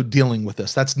episode dealing with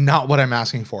this. That's not what I'm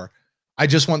asking for. I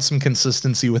just want some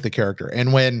consistency with the character.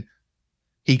 And when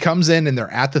he comes in and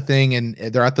they're at the thing and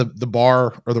they're at the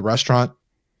bar or the restaurant,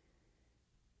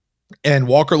 and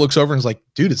Walker looks over and is like,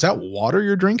 dude, is that water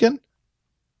you're drinking?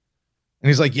 And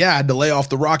he's like, yeah, I had to lay off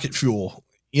the rocket fuel,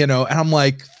 and I'm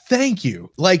like, thank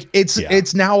you. Like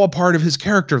it's now a part of his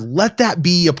character. Let that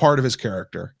be a part of his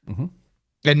character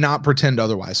and not pretend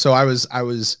otherwise. So I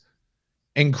was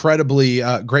incredibly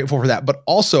grateful for that. But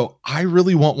also I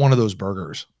really want one of those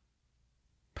burgers.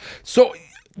 So,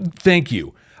 thank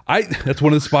you. That's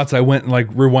one of the spots I went and like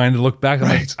rewind to look back. I'm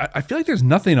Right. like, I feel like there's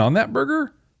nothing on that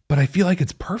burger, but I feel like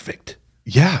it's perfect.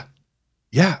 Yeah.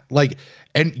 Yeah. Like,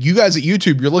 and you guys at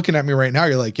YouTube, you're looking at me right now.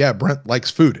 You're like, yeah, Brent likes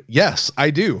food. Yes, I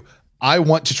do. I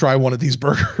want to try one of these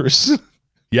burgers.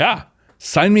 Yeah,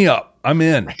 sign me up. I'm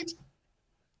in.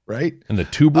 Right. And the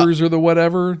tubers or the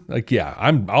whatever, like, yeah,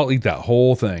 I'll eat that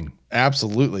whole thing.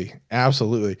 Absolutely.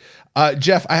 Absolutely.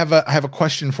 Jeff, I have a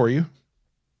question for you.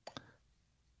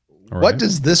 All What right.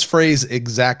 does this phrase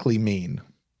exactly mean?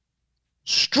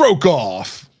 Stroke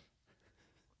off.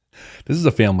 This is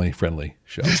a family-friendly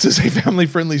show. This is a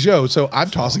family-friendly show, so I'm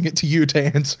tossing it to you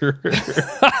to answer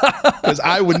because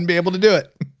I wouldn't be able to do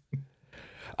it.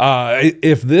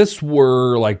 If this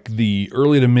were like the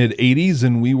early to mid 80s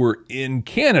and we were in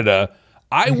Canada,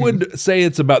 I would say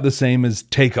it's about the same as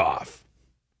take off.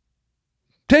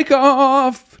 Take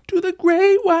off to the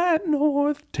great white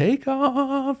north. Take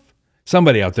off.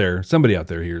 Somebody out there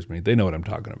hears me. They know what I'm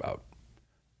talking about.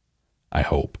 I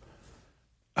hope.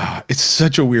 It's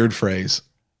such a weird phrase.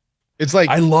 It's like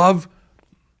I love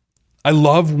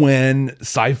when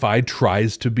sci-fi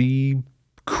tries to be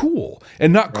cool,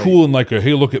 and not cool in like a,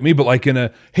 hey, look at me, but like in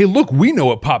a, hey, look, we know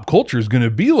what pop culture is going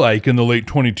to be like in the late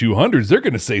 2200s. They're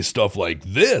going to say stuff like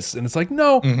this. And it's like,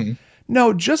 no,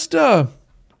 just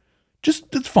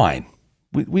it's fine.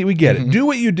 We get it. Do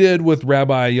what you did with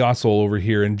Rabbi Yossel over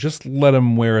here and just let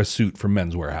him wear a suit from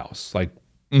Men's Warehouse. Like,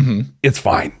 it's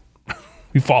fine.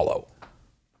 We follow.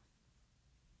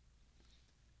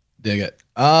 dig it.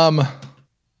 I'm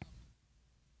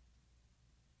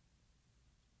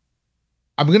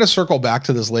going to circle back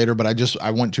to this later, but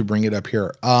I want to bring it up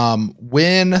here.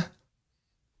 When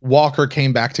Walker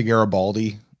came back to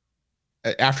Garibaldi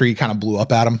after he kind of blew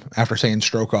up at him after saying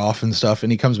stroke off and stuff,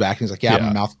 and he comes back and he's like,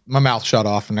 yeah. my mouth shut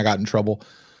off and I got in trouble.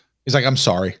 He's like, I'm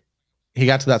sorry. He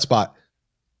got to that spot.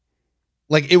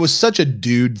 Like, it was such a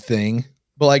dude thing,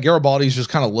 but like Garibaldi's just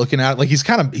kind of looking at it. Like he's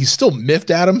still miffed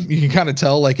at him. You can kind of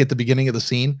tell like at the beginning of the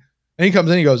scene, and he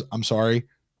comes in, he goes, I'm sorry.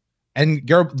 And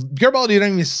Garibaldi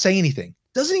didn't even say anything.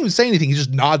 Doesn't even say anything. He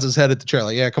just nods his head at the chair.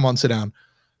 Like, yeah, come on, sit down.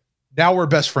 Now we're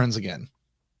best friends again.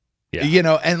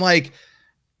 Yeah. And like,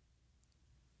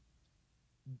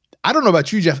 I don't know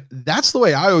about you, Jeff. That's the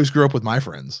way I always grew up with my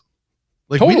friends.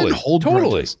 Like we didn't hold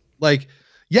grudges. Like,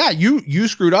 yeah, you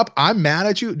screwed up. I'm mad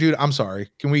at you, dude. I'm sorry.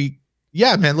 Can we?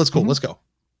 Yeah, man. Let's go. Let's go.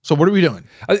 So what are we doing?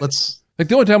 Let's. Like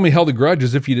the only time we held a grudge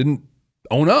is if you didn't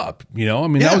own up. You know, I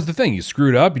mean, that was the thing. You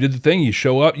screwed up. You did the thing. You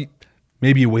show up.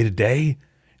 Maybe you wait a day.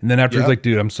 And then after it's like,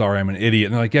 dude, I'm sorry, I'm an idiot.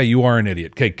 And they're like, yeah, you are an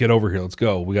idiot. Okay, get over here. Let's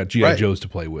go. We got G.I. Joes to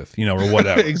play with, you know, or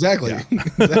whatever. Exactly.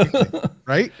 Exactly.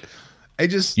 Right? I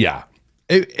just it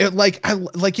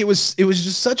was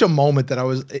just such a moment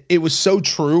that it was so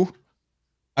true.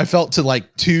 I felt to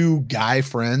like two guy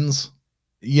friends,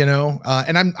 you know.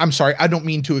 And I'm sorry, I don't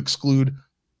mean to exclude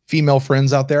female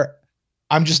friends out there.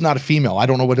 I'm just not a female. I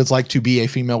don't know what it's like to be a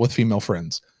female with female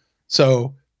friends.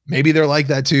 So maybe they're like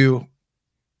that too.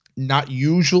 Not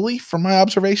usually from my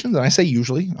observations. And I say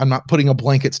usually, I'm not putting a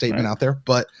blanket statement out there,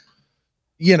 but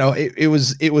you know, it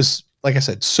was, like I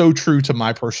said, so true to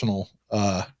my personal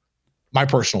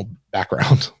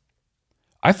background.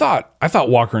 I thought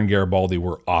Walker and Garibaldi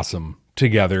were awesome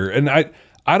together. And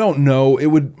I don't know,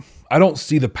 I don't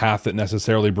see the path that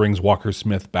necessarily brings Walker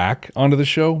Smith back onto the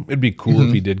show. It'd be cool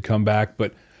if he did come back,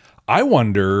 but I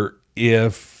wonder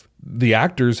if the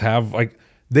actors have like,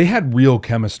 they had real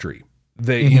chemistry.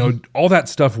 They, you know, all that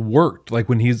stuff worked. Like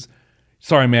when he's,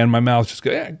 sorry, man, my mouth's just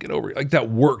get over it. Like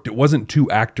that worked. It wasn't two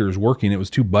actors working. It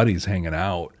was two buddies hanging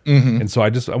out. And so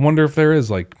I wonder if there is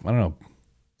like, I don't know,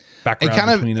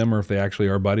 background between them or if they actually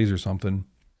are buddies or something.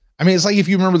 I mean, it's like if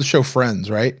you remember the show Friends,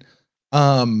 right?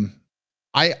 And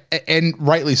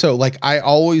rightly so. Like I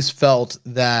always felt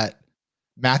that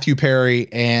Matthew Perry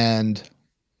and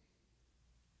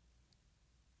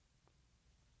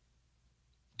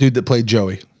dude that played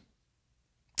Joey.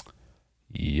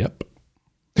 Yep.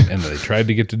 And they tried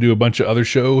to get to do a bunch of other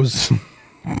shows.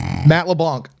 Matt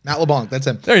LeBlanc. That's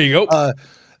him. There you go.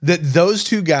 That those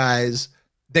two guys,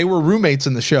 they were roommates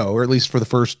in the show, or at least for the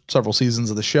first several seasons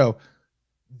of the show.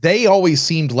 They always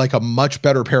seemed like a much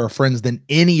better pair of friends than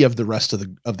any of the rest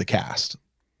of the cast.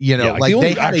 You know, like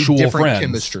they had a different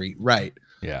chemistry, right?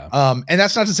 Yeah. And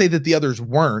that's not to say that the others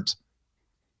weren't.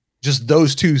 Just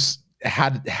those two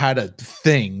had a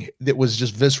thing that was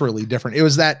just viscerally different. It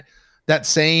was that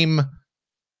same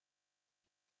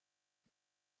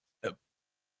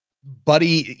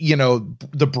buddy, you know,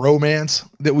 the bromance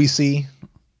that we see,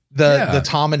 the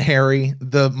Tom and Harry,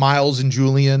 the Miles and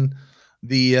Julian,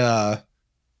 the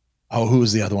who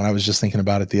was the other one? I was just thinking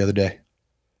about it the other day.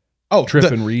 Oh, Trip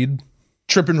and Reed.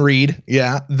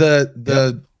 Yeah.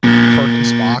 The Kirk and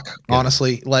Spock,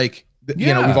 honestly, like,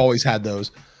 you know, we've always had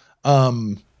those. I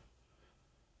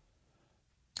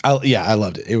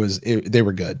loved it. They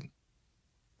were good.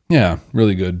 Yeah,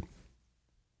 really good.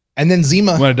 And then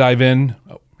Zima. Want to dive in?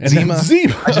 Oh, and Zima.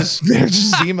 They're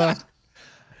just Zima.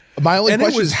 My only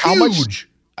question is how much.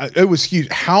 It was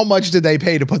huge. How much did they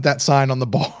pay to put that sign on the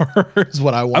bar? Is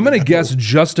what I want. I'm going to guess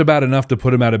just about enough to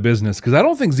put him out of business because I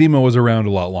don't think Zima was around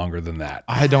a lot longer than that.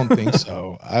 I don't think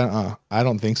so. I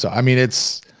don't think so. I mean,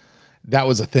 that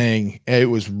was a thing. It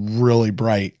was really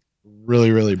bright,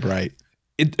 really, really bright.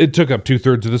 It took up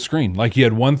 2/3 of the screen. Like you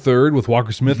had 1/3 with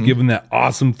Walker Smith giving that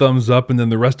awesome thumbs up, and then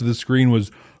the rest of the screen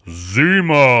was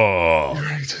Zima.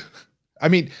 Right. I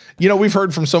mean, you know, we've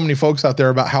heard from so many folks out there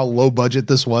about how low budget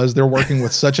this was. They're working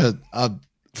with such a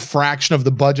fraction of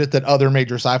the budget that other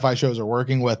major sci-fi shows are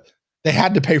working with. They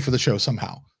had to pay for the show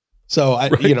somehow. So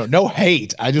you know, no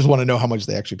hate. I just want to know how much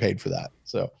they actually paid for that.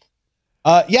 So,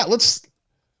 let's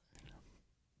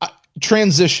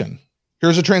transition.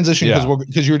 Here's a transition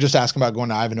because you were just asking about going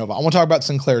to Ivanova. I want to talk about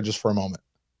Sinclair just for a moment.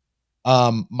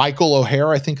 Michael O'Hare,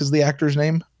 I think is the actor's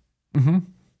name.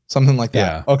 Something like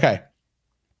that. Yeah. Okay.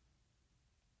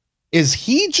 Is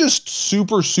he just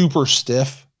super, super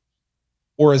stiff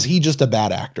or is he just a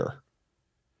bad actor?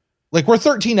 Like we're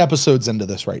 13 episodes into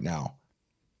this right now.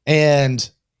 And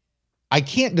I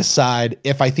can't decide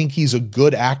if I think he's a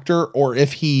good actor or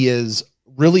if he is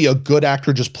really a good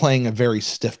actor just playing a very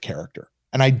stiff character.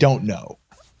 And I don't know.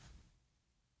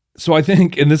 So I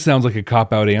think, and this sounds like a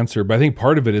cop-out answer, but I think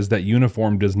part of it is that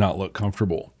uniform does not look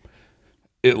comfortable.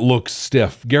 It looks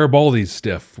stiff. Garibaldi's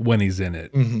stiff when he's in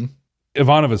it.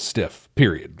 Ivanova's stiff,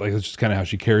 period. Like that's just kind of how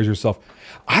she carries herself.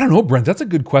 I don't know, Brent, that's a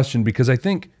good question because I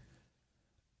think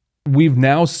we've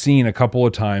now seen a couple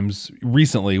of times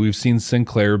recently, we've seen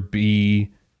Sinclair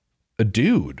be a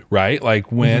dude, right? Like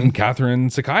when Catherine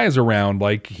Sakai is around,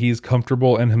 like he's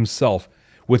comfortable in himself.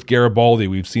 With Garibaldi,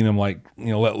 we've seen him like, you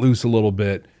know, let loose a little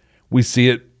bit. We see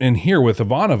it in here with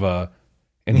Ivanova,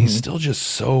 and he's still just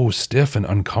so stiff and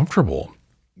uncomfortable.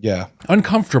 Yeah.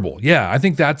 Uncomfortable. Yeah. I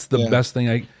think that's the best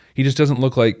thing. He just doesn't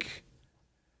look like,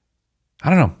 I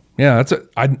don't know. Yeah.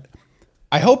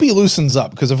 I hope he loosens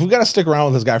up because if we've got to stick around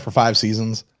with this guy for 5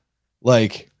 seasons,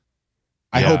 like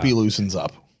I hope he loosens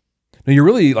up. Now you're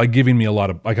really like giving me a lot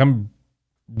of like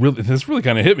this really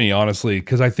kind of hit me honestly,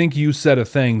 because I think you said a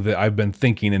thing that I've been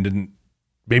thinking and didn't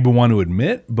maybe want to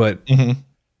admit, but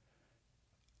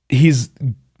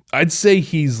I'd say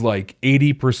he's like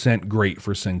 80% great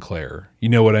for Sinclair. You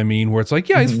know what I mean? Where it's like,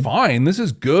 yeah, he's fine. This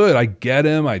is good. I get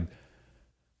him.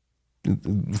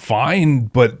 Fine,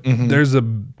 but there's a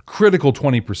critical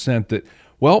 20% that,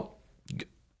 well,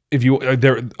 if you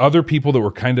there are other people that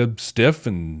were kind of stiff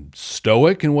and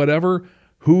stoic and whatever,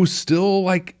 who still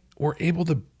like were able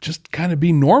to just kind of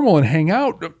be normal and hang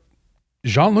out.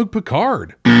 Jean-Luc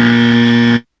Picard,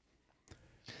 you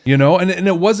know, and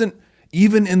it wasn't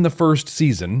even in the first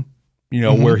season, you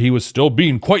know, where he was still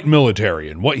being quite military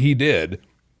and what he did,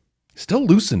 still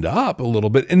loosened up a little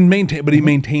bit and but he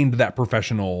maintained that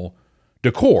professional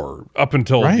decor up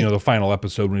until you know the final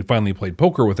episode when he finally played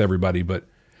poker with everybody. But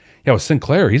yeah, with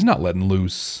Sinclair, he's not letting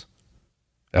loose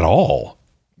at all.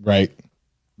 Right.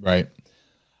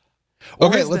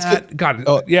 Okay, let's get.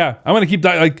 God, yeah, I'm gonna keep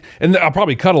that. Like, and I'll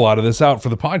probably cut a lot of this out for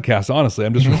the podcast. Honestly,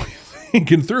 I'm just really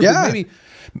thinking through. Yeah.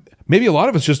 Maybe a lot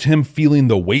of it's just him feeling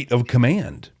the weight of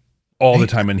command all the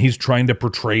time, and he's trying to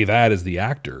portray that as the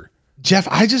actor. Jeff,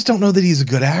 I just don't know that he's a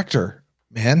good actor,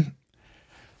 man.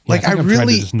 Yeah, like, I'm trying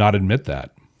to just not admit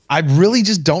that. I really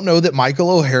just don't know that Michael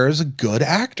O'Hara is a good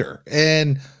actor,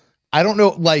 and I don't know.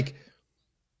 Like,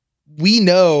 we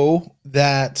know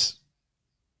that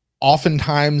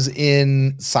oftentimes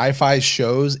in sci-fi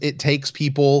shows, it takes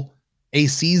people a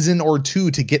season or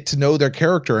two to get to know their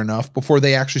character enough before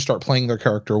they actually start playing their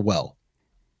character well.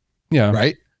 Yeah.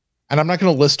 Right. And I'm not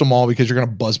going to list them all because you're going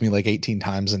to buzz me like 18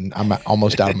 times and I'm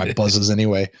almost out of my buzzes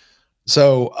anyway.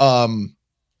 So,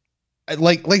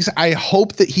 like I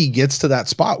hope that he gets to that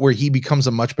spot where he becomes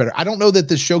a much better. I don't know that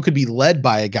this show could be led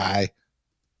by a guy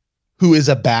who is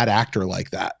a bad actor like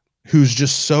that, who's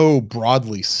just so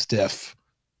broadly stiff.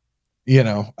 You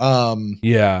know,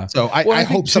 yeah. So I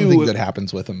hope something good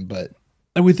happens with him. But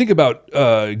and we think about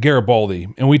Garibaldi,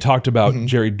 and we talked about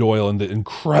Jerry Doyle and the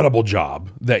incredible job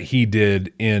that he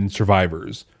did in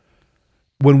Survivors.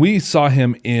 When we saw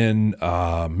him in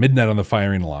Midnight on the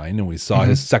Firing Line, and we saw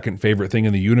his second favorite thing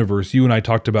in the universe, you and I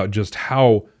talked about just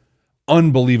how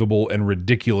unbelievable and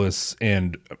ridiculous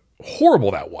and horrible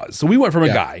that was. So we went from a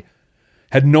guy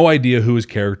had no idea who his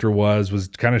character was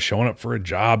kind of showing up for a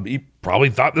job. He probably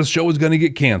thought this show was going to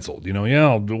get canceled. You know,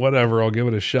 yeah, whatever, I'll give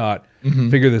it a shot,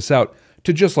 figure this out.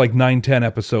 To just like 9, 10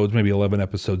 episodes, maybe 11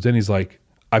 episodes in, he's like,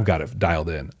 I've got it dialed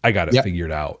in. I got it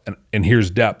figured out. And here's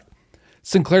depth.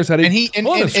 Sinclair's had a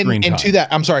ton of screen time. And to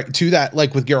that, I'm sorry, to that,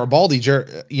 like with Garibaldi,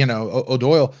 you know,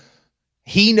 O'Doyle,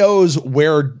 he knows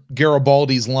where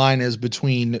Garibaldi's line is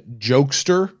between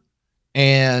jokester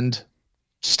and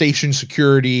station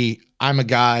security. I'm a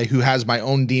guy who has my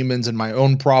own demons and my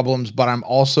own problems, but I'm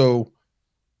also,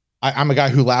 I'm a guy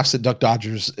who laughs at Duck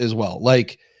Dodgers as well.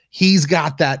 Like, he's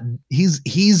got that,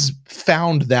 he's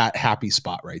found that happy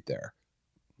spot right there,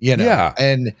 you know? Yeah.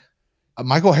 And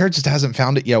Michael O'Hara just hasn't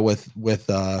found it yet with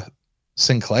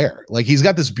Sinclair. Like, he's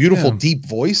got this beautiful deep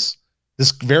voice,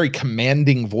 this very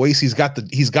commanding voice. He's got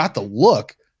the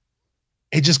look.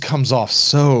 It just comes off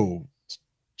so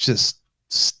just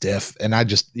stiff. And I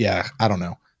don't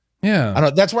know. Yeah. I don't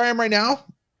know. That's where I am right now.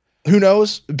 Who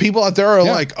knows? People out there are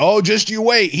like, oh, just you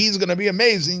wait. He's going to be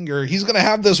amazing. Or he's going to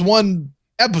have this one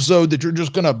episode that you're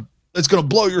just it's going to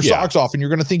blow your socks off and you're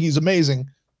going to think he's amazing.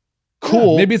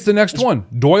 Cool. Maybe it's the next one.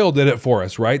 Doyle did it for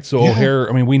us, right? So O'Hara,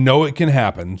 I mean, we know it can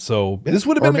happen. So this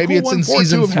would have been maybe a cool it's one in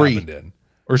season 3 in.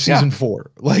 or season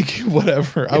 4, like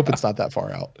whatever. I hope it's not that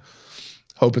far out.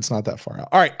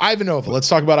 All right. Ivanova. Let's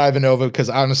talk about Ivanova. Because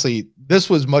honestly, this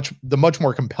was the much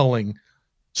more compelling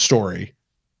story.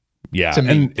 Yeah. To me,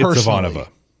 and it's personally.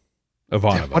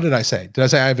 Ivanova. What did I say? Did I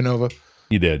say Ivanova?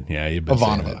 You did. Yeah. You've been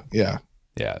Ivanova. Yeah.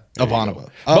 Yeah. Ivanova.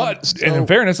 But and in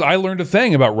fairness, I learned a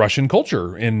thing about Russian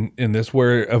culture in this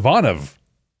where Ivanov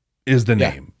is the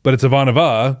name, but it's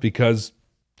Ivanova because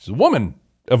it's a woman,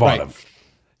 Ivanov.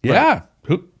 Right. Yeah.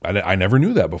 Right. I never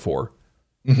knew that before.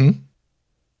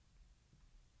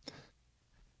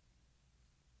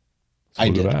 I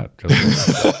did.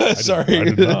 Sorry. I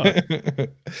did not.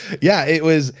 Yeah, it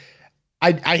was.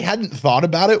 I hadn't thought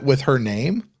about it with her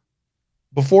name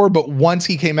before, but once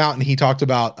he came out and he talked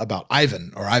about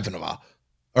Ivan or Ivanova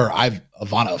or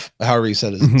Ivanov, however he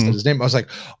said his name, I was like,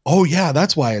 oh yeah,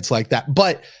 that's why it's like that.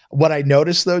 But what I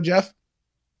noticed though, Jeff,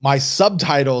 my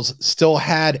subtitles still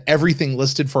had everything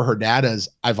listed for her dad as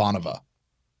Ivanova.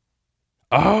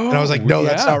 Oh, and I was like, no,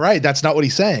 that's not right. That's not what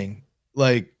he's saying.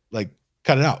 Like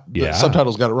cut it out. Yeah. The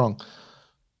subtitles got it wrong.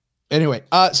 Anyway,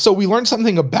 so we learned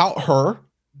something about her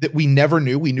that we never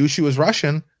knew. We knew she was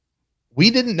Russian, we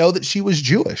didn't know that she was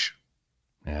Jewish.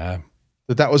 Yeah.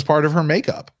 That was part of her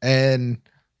makeup. And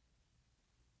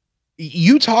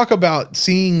you talk about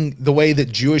seeing the way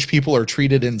that Jewish people are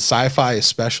treated in sci-fi,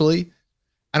 especially.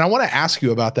 And I want to ask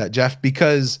you about that, Jeff,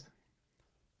 because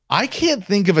I can't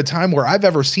think of a time where I've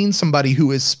ever seen somebody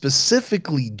who is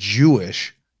specifically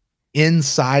Jewish in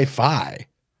sci-fi.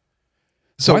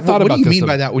 So I thought what about do you this mean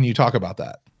by that when you talk about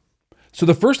that? So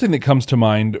the first thing that comes to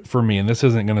mind for me, and this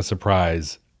isn't going to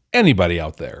surprise anybody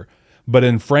out there, but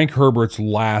in Frank Herbert's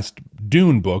last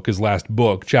Dune book, his last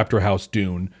book, Chapter House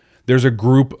Dune, there's a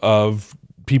group of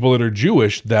people that are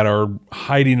Jewish that are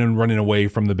hiding and running away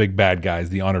from the big bad guys,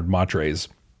 the honored matres.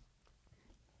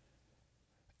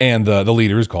 And the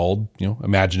leader is called,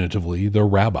 imaginatively, the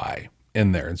rabbi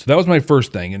in there. And so that was my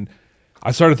first thing. And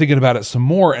I started thinking about it some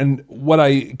more. And what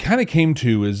I kind of came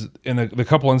to is in the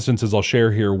couple instances I'll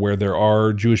share here where there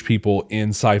are Jewish people in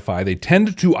sci-fi, they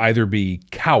tend to either be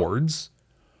cowards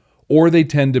or they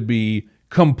tend to be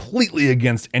completely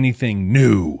against anything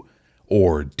new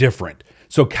or different.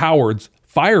 So cowards,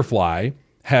 Firefly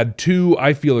had two,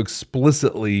 I feel,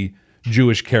 explicitly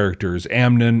Jewish characters,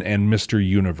 Amnon and Mr.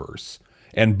 Universe.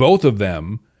 And both of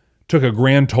them took a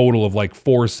grand total of like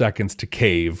 4 seconds to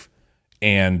cave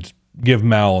and give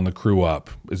Mal and the crew up.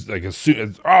 It's like as soon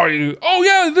as, oh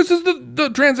yeah, this is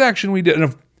the transaction we did.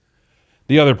 And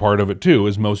the other part of it too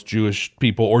is most Jewish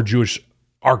people or Jewish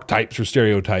archetypes or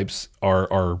stereotypes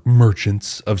are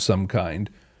merchants of some kind.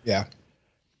 Yeah.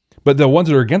 But the ones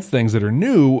that are against things that are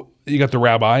new, you got the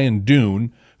rabbi and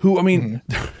Dune, who, I mean,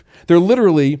 they're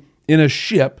literally in a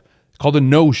ship called a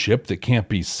no ship that can't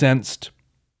be sensed,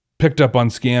 picked up on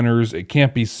scanners. It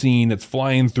can't be seen. It's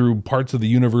flying through parts of the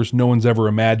universe no one's ever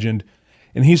imagined.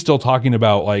 And he's still talking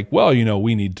about like, well,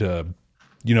 we need to,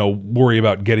 worry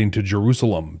about getting to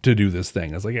Jerusalem to do this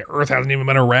thing. It's like, Earth hasn't even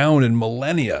been around in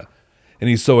millennia. And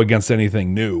he's so against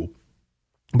anything new.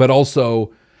 But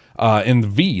also in the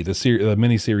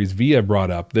miniseries V I brought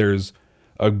up, there's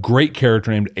a great character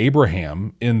named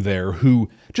Abraham in there who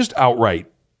just outright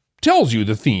tells you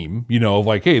the theme, of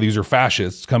like, hey, these are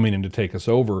fascists coming in to take us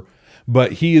over.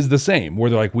 But he is the same,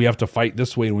 where they're like, we have to fight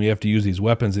this way and we have to use these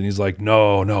weapons. And he's like,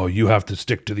 no, you have to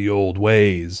stick to the old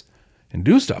ways and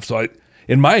do stuff. So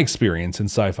in my experience in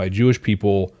sci-fi, Jewish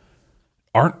people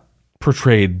aren't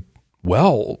portrayed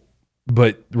well,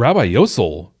 but Rabbi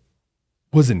Yossel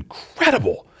was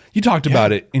incredible. You talked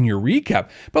about it in your recap,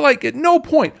 but like at no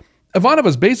point,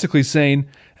 Ivanova's basically saying,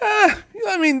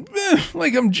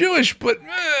 like I'm Jewish, but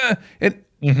and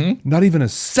not even a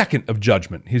second of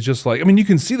judgment. He's just like, you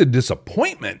can see the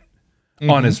disappointment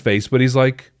on his face, but he's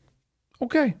like,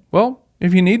 okay, well,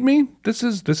 if you need me, this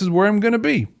is where I'm going to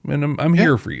be, and I'm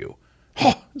here for you.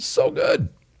 Oh, it's so good.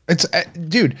 It's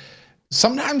dude.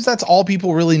 Sometimes that's all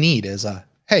people really need is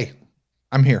hey,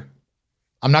 I'm here.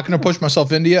 I'm not going to push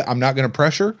myself into you. I'm not going to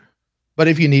pressure, but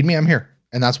if you need me, I'm here,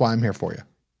 and that's why I'm here for you.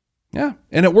 Yeah,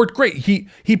 and it worked great.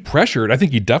 He pressured. I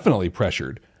think he definitely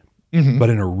pressured, but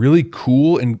in a really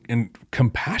cool and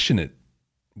compassionate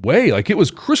way. Like it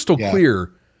was crystal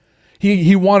clear.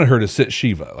 He wanted her to sit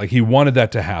Shiva. Like he wanted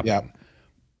that to happen. Yeah.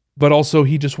 But also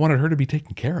he just wanted her to be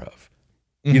taken care of.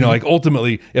 Like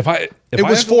ultimately, if it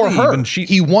was for her.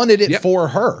 He wanted it for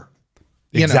her.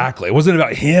 Exactly. It wasn't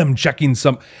about him checking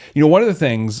some. One of the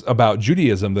things about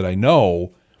Judaism that I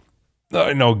know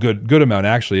good amount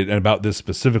actually, and about this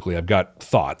specifically, I've got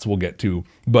thoughts we'll get to.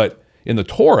 But in the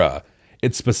Torah,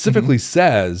 it specifically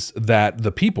says that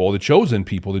the people, the chosen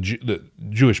people, the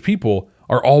Jewish people,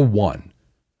 are all one.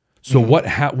 So what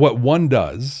one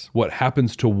does, what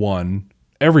happens to one,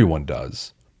 everyone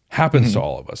does, happens to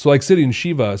all of us. So like sitting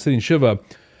Shiva,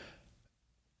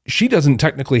 she doesn't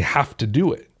technically have to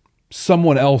do it.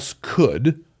 Someone else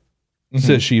could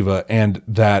sit Shiva, and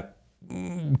that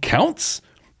counts.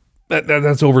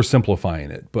 That's oversimplifying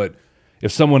it. But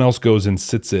if someone else goes and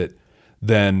sits it,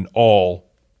 then all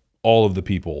of the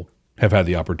people have had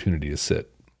the opportunity to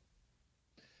sit.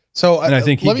 So and I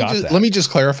think let me just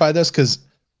clarify this, because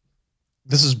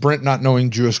this is Brent not knowing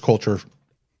Jewish culture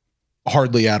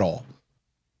hardly at all.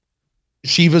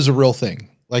 Shiva's a real thing.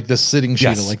 Like the sitting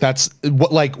Shiva. Yes. Like that's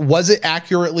what, like, was it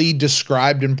accurately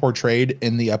described and portrayed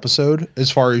in the episode as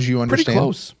far as you understand? Pretty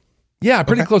close. Yeah,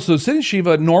 pretty close. So sitting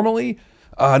Shiva normally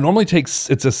takes,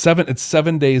 it's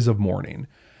 7 days of mourning,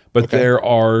 but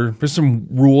there's some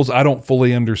rules I don't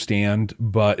fully understand,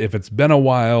 but if it's been a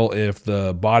while, if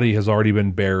the body has already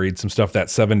been buried, some stuff that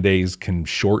 7 days can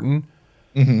shorten.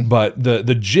 But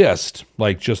the gist,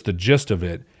 like just the gist of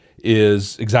it,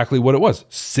 is exactly what it was.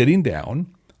 Sitting down,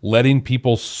 letting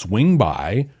people swing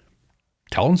by,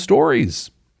 telling stories,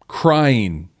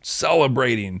 crying,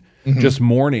 celebrating. just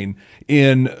mourning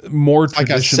in more Like a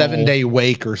traditional 7-day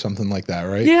wake or something like that,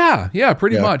 right? Yeah,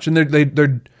 pretty much. And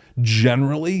they're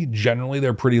generally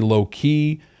they're pretty low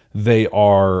key. They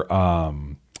are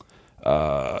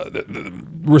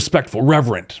respectful,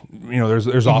 reverent. You know,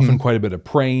 there's often quite a bit of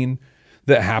praying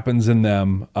that happens in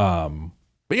them.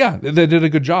 But yeah, they did a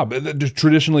good job.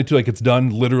 Traditionally too, like it's done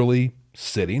literally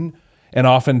sitting, and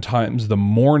oftentimes the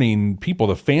mourning people,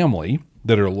 the family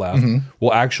that are left,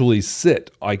 will actually sit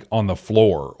like on the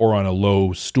floor or on a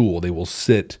low stool. They will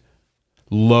sit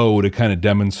low to kind of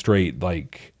demonstrate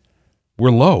like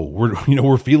we're low.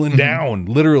 We're feeling down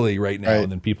literally right now,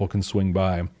 and then people can swing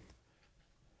by.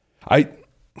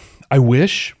 I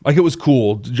wish, like, it was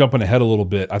cool, jumping ahead a little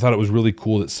bit. I thought it was really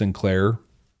cool that Sinclair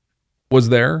was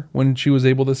there when she was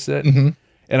able to sit.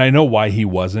 And I know why he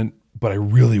wasn't, but I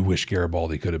really wish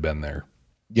Garibaldi could have been there.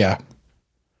 Yeah.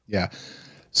 Yeah.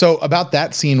 So about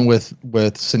that scene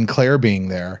with Sinclair being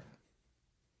there,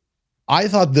 I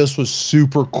thought this was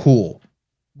super cool.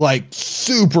 Like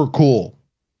super cool.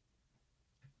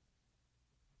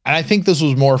 And I think this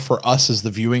was more for us as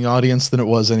the viewing audience than it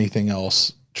was anything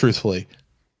else, truthfully.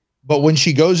 But when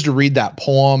she goes to read that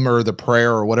poem or the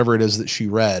prayer or whatever it is that she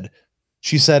read,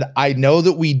 she said, I know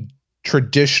that we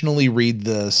traditionally read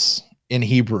this in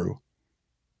Hebrew,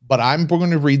 but I'm going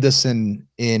to read this in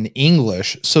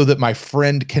English so that my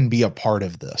friend can be a part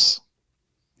of this.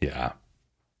 Yeah.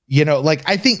 You know, like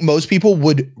I think most people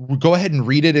would go ahead and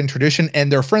read it in tradition,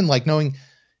 and their friend, like knowing,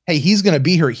 hey, he's going to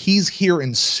be here. He's here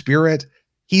in spirit.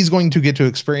 He's going to get to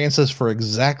experience this for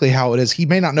exactly how it is. He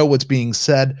may not know what's being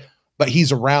said, but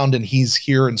he's around and he's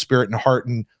here in spirit and heart,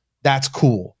 and that's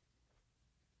cool.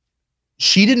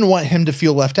 She didn't want him to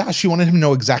feel left out. She wanted him to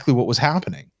know exactly what was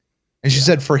happening. And she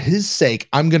said, for his sake,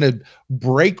 I'm going to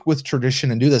break with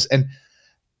tradition and do this. And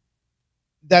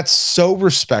that's so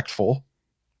respectful.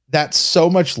 That's so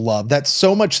much love. That's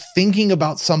so much thinking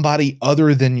about somebody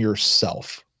other than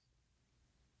yourself.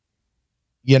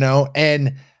 You know,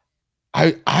 and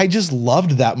I just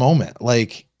loved that moment.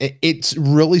 Like it's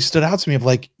really stood out to me of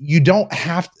like, you don't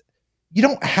have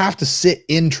to sit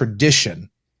in tradition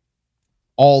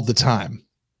all the time,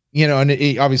 you know. And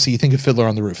obviously you think of Fiddler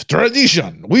on the Roof,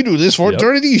 tradition. We do this for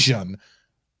tradition.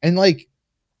 And like,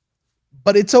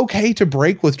 but it's okay to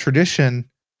break with tradition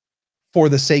for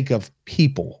the sake of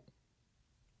people,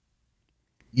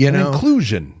 you know,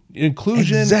 inclusion,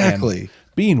 exactly. And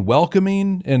being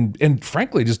welcoming and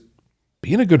frankly, just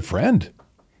being a good friend.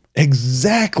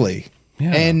 Exactly.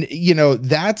 Yeah. And you know,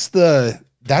 that's the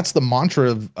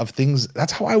mantra of things.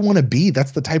 That's how I want to be.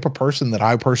 That's the type of person that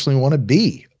I personally want to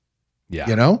be. Yeah.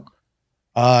 You know,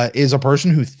 is a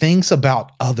person who thinks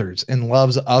about others and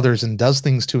loves others and does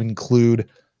things to include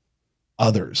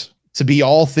others, to be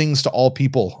all things to all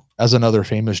people, as another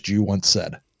famous Jew once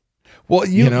said. Well,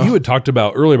 you had talked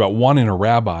about earlier about wanting a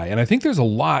rabbi. And I think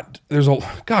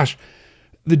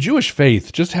the Jewish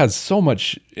faith just has so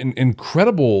much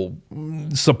incredible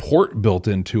support built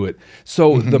into it.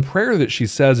 So the prayer that she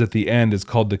says at the end is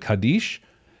called the Kaddish.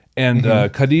 And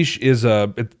Kaddish is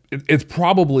it's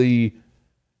probably,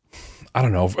 I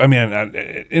don't know. I mean,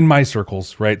 in my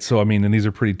circles, right? So, I mean, and these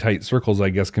are pretty tight circles, I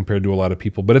guess, compared to a lot of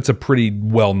people, but it's a pretty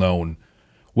well-known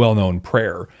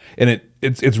prayer. And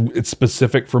it's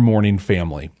specific for mourning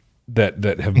family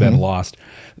that have been lost.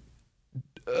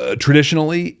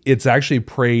 Traditionally, it's actually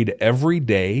prayed every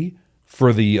day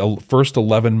for the first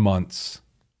 11 months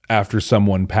after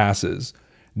someone passes,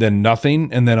 then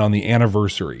nothing, and then on the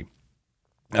anniversary.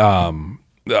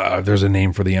 There's a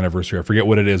name for the anniversary. I forget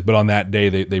what it is, but on that day,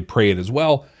 they pray it as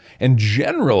well. And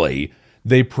generally,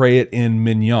 they pray it in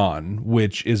minyan,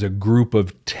 which is a group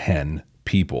of 10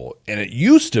 people. And it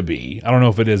used to be, I don't know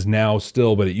if it is now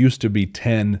still, but it used to be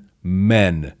 10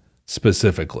 men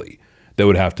specifically that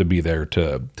would have to be there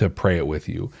to pray it with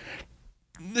you.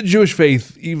 The Jewish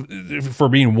faith, for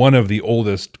being one of the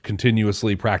oldest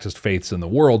continuously practiced faiths in the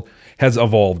world, has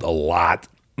evolved a lot,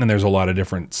 and there's a lot of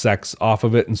different sects off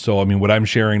of it. And so, I mean, what I'm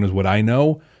sharing is what I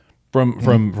know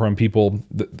from people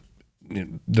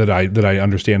that I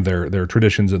understand their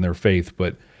traditions and their faith.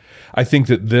 But I think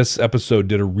that this episode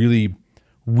did a really,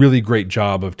 really great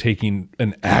job of taking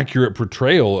an accurate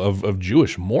portrayal of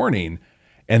Jewish mourning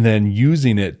and then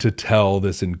using it to tell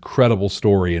this incredible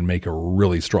story and make a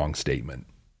really strong statement.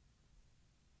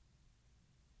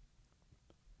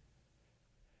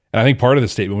 And I think part of the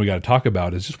statement we got to talk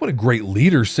about is just what a great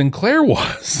leader Sinclair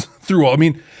was through all. I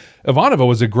mean, Ivanova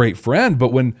was a great friend,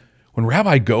 but when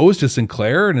Rabbi goes to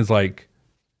Sinclair and is like,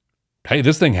 hey,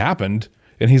 this thing happened,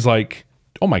 and he's like,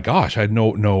 oh my gosh, I had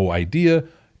no idea.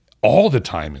 All the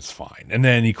time is fine. And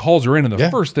then he calls her in, and the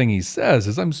first thing he says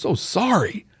is, I'm so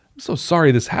sorry. I'm so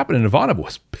sorry this happened. And Ivana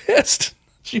was pissed.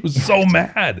 She was so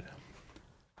mad.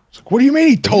 What do you mean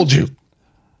he told you?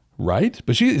 Right?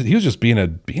 But he was just being a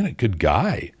good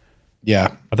guy.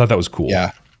 Yeah. I thought that was cool.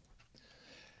 Yeah.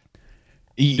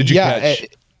 Did you catch?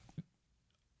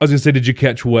 I was gonna say, did you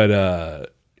catch what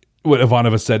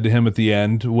Ivanova said to him at the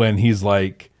end when she's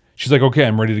like, okay,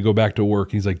 I'm ready to go back to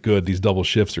work. He's like, good, these double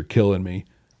shifts are killing me.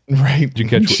 Right. Did you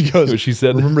catch what she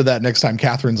said? Remember that next time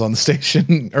Catherine's on the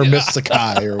station or Miss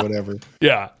Sakai or whatever.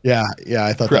 Yeah. Yeah. Yeah.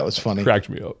 I thought that was funny. Cracked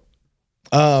me up.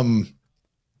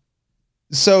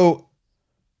 So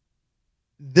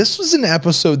this was an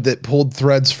episode that pulled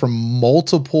threads from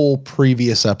multiple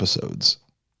previous episodes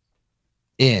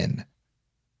in.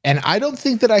 And I don't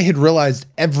think that I had realized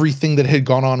everything that had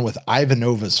gone on with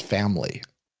Ivanova's family,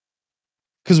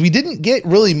 because we didn't get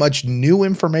really much new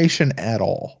information at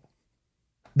all.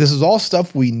 This is all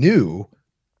stuff we knew.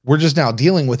 We're just now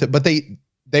dealing with it, but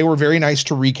they were very nice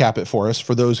to recap it for us,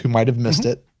 for those who might have missed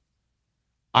it.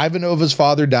 Ivanova's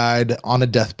father died on a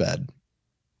deathbed,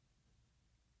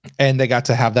 and they got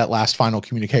to have that last final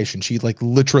communication. She like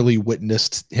literally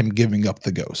witnessed him giving up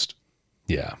the ghost.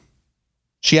 Yeah.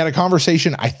 She had a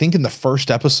conversation, I think, in the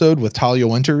first episode with Talia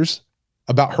Winters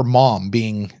about her mom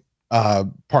being part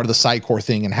of the Psycor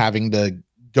thing and having to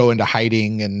go into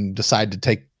hiding and decide to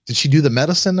take. Did she do the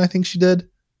medicine? I think she did.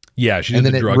 Yeah, she did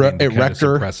the drugging to kind of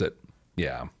suppress it.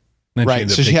 Yeah, then right.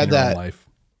 So she had that. Life.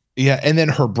 Yeah, and then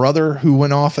her brother who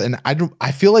went off, and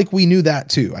I feel like we knew that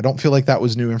too. I don't feel like that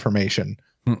was new information.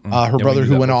 Her brother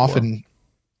who went off and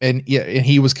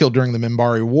he was killed during the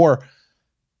Minbari War.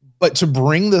 But to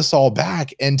bring this all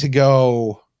back and to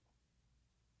go,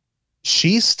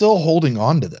 she's still holding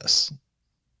on to this.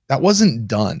 That wasn't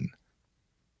done.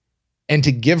 And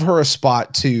to give her a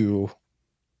spot to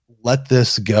let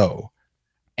this go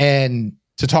and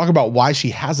to talk about why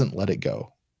she hasn't let it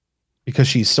go, because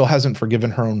she still hasn't forgiven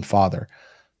her own father.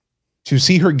 To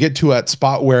see her get to that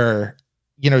spot where,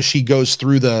 she goes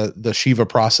through the Shiva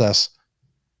process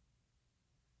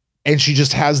and she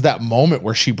just has that moment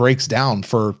where she breaks down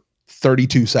for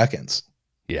 32 seconds.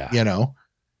 Yeah.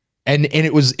 And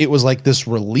it was like this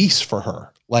release for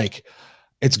her. Like,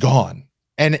 it's gone.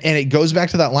 And it goes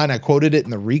back to that line. I quoted it in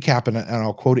the recap and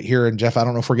I'll quote it here. And Jeff, I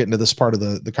don't know if we're getting to this part of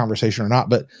the conversation or not,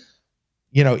 but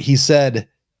he said,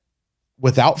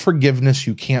 without forgiveness,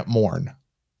 you can't mourn.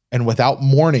 And without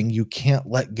mourning, you can't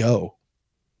let go.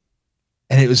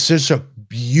 And it was such a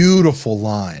beautiful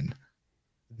line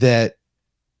that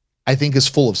I think is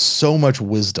full of so much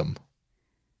wisdom.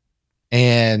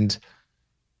 And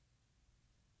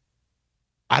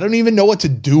I don't even know what to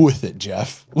do with it,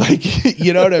 Jeff. Like,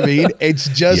 you know what I mean? It's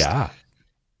just,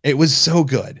 It was so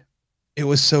good. It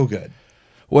was so good.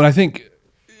 Well,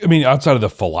 I mean, outside of the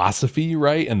philosophy,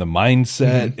 right, and the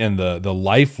mindset and the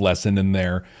life lesson in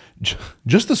there,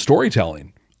 just the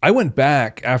storytelling. I went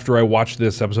back after I watched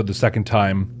this episode the second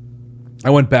time. I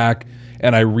went back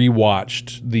and I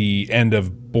rewatched the end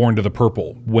of Born to the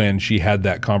Purple when she had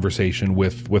that conversation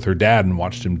with her dad and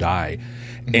watched him die.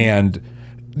 And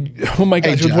oh my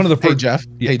gosh, it was one of the first. Jeff.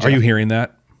 Hey, Jeff. Are you hearing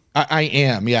that? I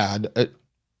am. Yeah.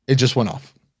 It just went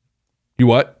off. You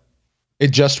what?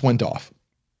 It just went off.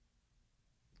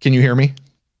 Can you hear me?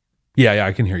 Yeah,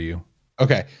 I can hear you.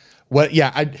 Okay. What?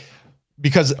 Yeah,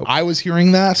 because I was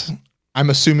hearing that. I'm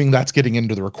assuming that's getting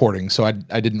into the recording, so I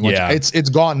didn't watch it. It's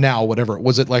gone now, whatever.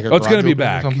 Was it like a it's going to be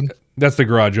back. That's the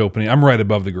garage opening. I'm right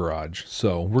above the garage,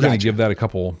 so we're going to give that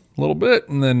a little bit,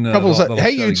 and then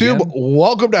hey YouTube, again.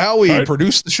 Welcome to how we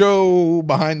produce the show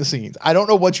behind the scenes. I don't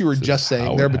know what you were just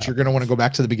saying there, but you're going to want to go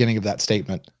back to the beginning of that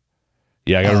statement.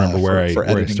 Yeah, I got to remember where I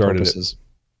started purposes.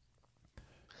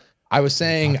 I was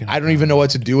saying I don't even know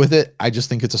what to do with it. I just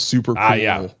think it's a super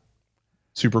cool,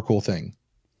 super cool thing.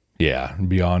 Yeah,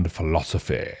 beyond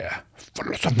philosophy.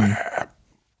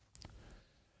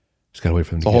 Just gotta wait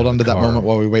for them to hold on to that moment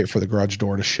while we wait for the garage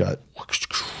door to shut.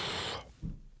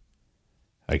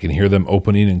 I can hear them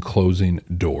opening and closing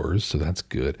doors, so that's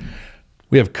good.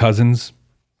 We have cousins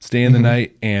staying the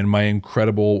night, and my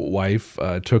incredible wife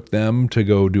took them to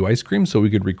go do ice cream so we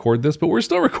could record this, but we're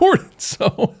still recording,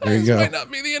 so this might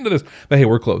not be the end of this. But hey,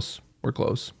 we're close. We're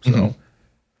close. So.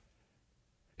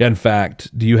 Yeah, in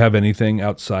fact, do you have anything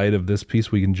outside of this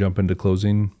piece we can jump into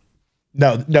closing?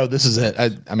 No, this is it.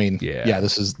 I mean,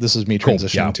 this is me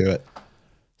transitioning to it.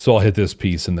 So I'll hit this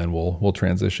piece and then we'll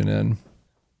transition in.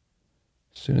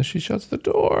 As soon as she shuts the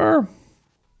door,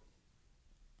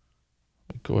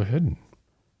 go ahead and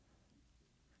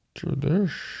do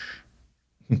this.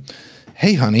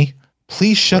 Hey, honey,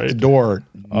 please shut the door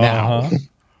now.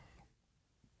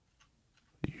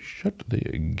 You shut the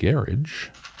garage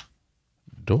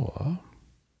door.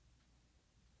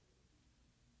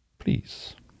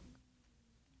 Please.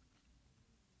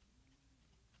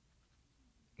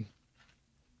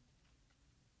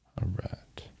 All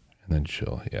right. And then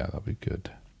she'll, yeah, that'll be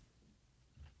good.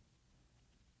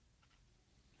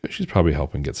 She's probably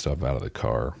helping get stuff out of the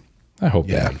car. I hope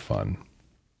they had fun.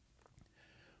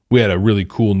 We had a really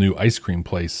cool new ice cream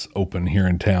place open here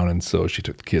in town, and so she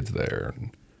took the kids there.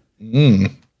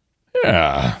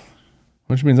 Yeah.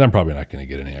 Which means I'm probably not going to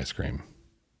get any ice cream.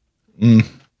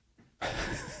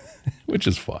 Which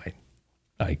is fine,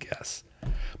 I guess.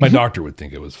 My doctor would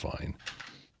think it was fine.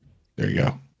 There you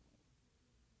go.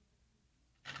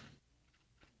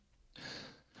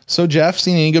 So, Jeff,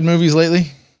 seen any good movies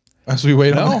lately? As we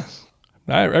wait on this?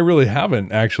 I really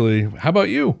haven't, actually. How about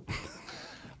you?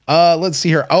 Let's see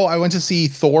here. Oh, I went to see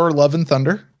Thor: Love and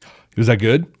Thunder. Was that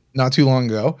good? Not too long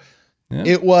ago. Yeah.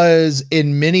 It was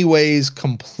in many ways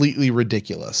completely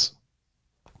ridiculous,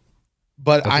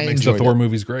 but I enjoyed the Thor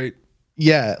movies great.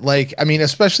 Yeah, like I mean,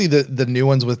 especially the new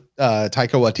ones with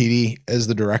Taika Waititi as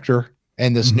the director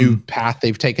and this new path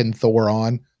they've taken Thor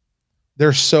on.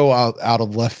 They're so out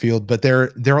of left field, but they're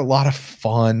a lot of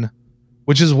fun,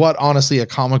 which is what honestly a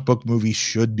comic book movie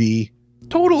should be.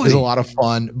 Totally, it's a lot of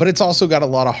fun, but it's also got a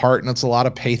lot of heart and it's a lot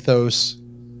of pathos.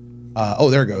 Oh,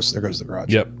 there goes the garage.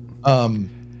 Yep.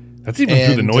 That's even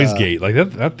through the noise gate. Like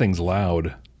that thing's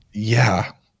loud.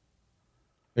 Yeah.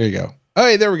 There you go. Oh,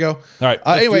 hey, there we go. All right.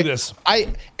 Anyway, do this.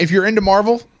 If you're into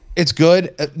Marvel, it's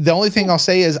good. The only thing I'll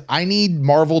say is I need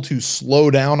Marvel to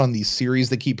slow down on these series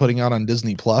they keep putting out on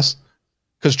Disney Plus,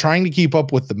 because trying to keep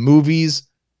up with the movies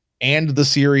and the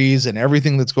series and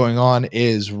everything that's going on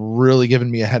is really giving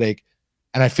me a headache.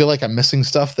 And I feel like I'm missing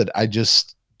stuff that I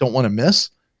just don't want to miss.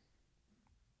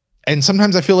 And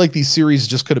sometimes I feel like these series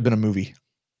just could have been a movie.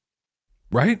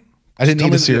 Right? I didn't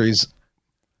need a series.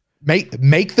 Make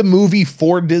the movie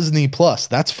for Disney Plus.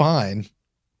 That's fine.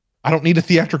 I don't need a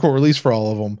theatrical release for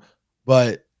all of them,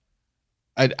 but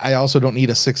I also don't need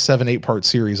a 6, 7, 8 part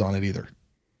series on it either.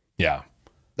 Yeah.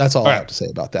 That's all I have to say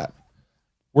about that.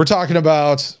 We're talking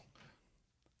about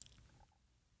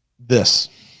this.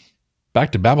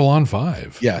 Back to Babylon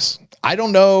 5. Yes. I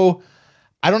don't know.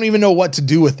 I don't even know what to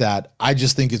do with that. I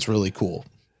just think it's really cool.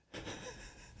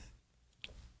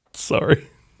 Sorry.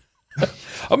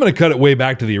 I'm going to cut it way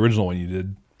back to the original one you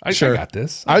did. I got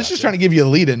this. I was just trying to give you a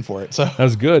lead in for it. So that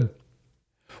was good.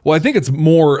 Well, I think it's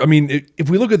more, I mean, if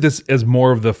we look at this as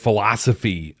more of the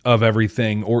philosophy of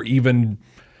everything, or even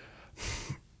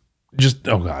just,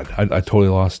 oh God, I totally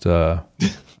lost, I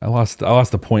lost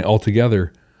the point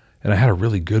altogether, and I had a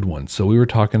really good one. So we were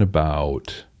talking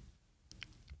about,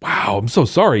 wow, I'm so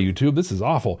sorry, YouTube. This is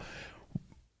awful.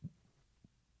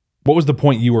 What was the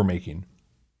point you were making?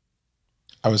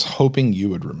 I was hoping you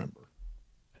would remember.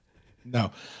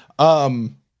 No.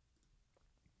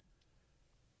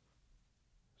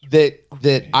 That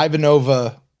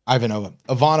Ivanova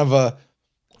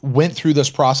went through this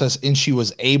process and she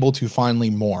was able to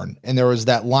finally mourn. And there was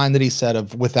that line that he said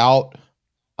of without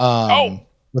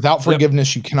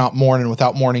forgiveness, you cannot mourn, and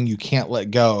without mourning, you can't let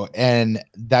go. And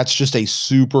that's just a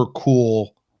super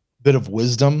cool bit of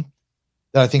wisdom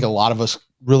that I think a lot of us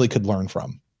really could learn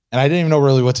from. And I didn't even know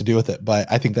really what to do with it,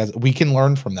 but I think that we can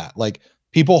learn from that. Like,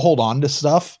 people hold on to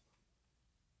stuff,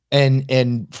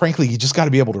 and frankly, you just got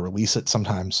to be able to release it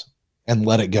sometimes and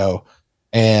let it go.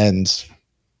 And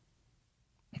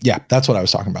yeah, that's what I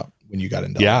was talking about when you got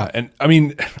into that. And I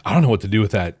mean, I don't know what to do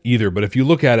with that either, but if you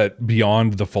look at it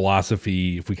beyond the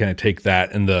philosophy, if we kind of take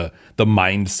that and the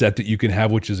mindset that you can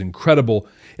have, which is incredible,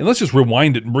 and let's just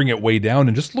rewind it and bring it way down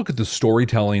and just look at the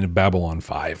storytelling of Babylon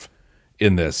 5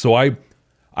 in this. So I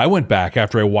went back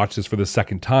after I watched this for the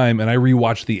second time, and I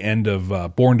rewatched the end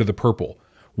of Born to the Purple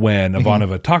when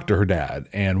Ivanova talked to her dad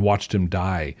and watched him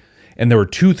die. And there were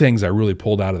two things I really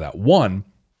pulled out of that. One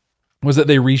was that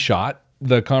they reshot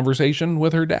the conversation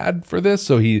with her dad for this,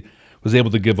 so he was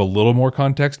able to give a little more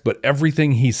context, but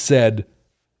everything he said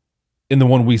in the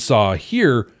one we saw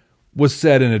here was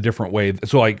said in a different way.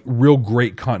 So like real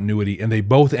great continuity, and they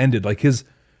both ended like his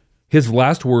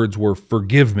last words were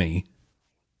 "forgive me,"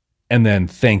 and then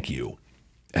 "thank you."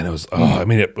 And it was, I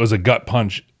mean, it was a gut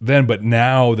punch then, but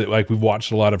now that like we've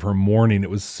watched a lot of her mourning, it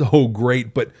was so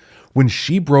great. But when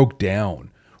she broke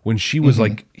down, when she was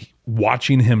like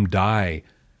watching him die,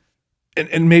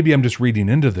 and maybe I'm just reading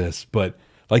into this, but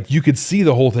like you could see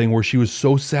the whole thing where she was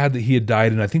so sad that he had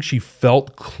died. And I think she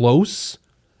felt close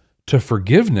to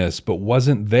forgiveness, but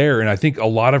wasn't there. And I think a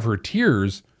lot of her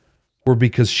tears were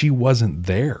because she wasn't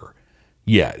there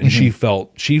yet. And she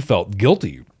felt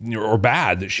guilty or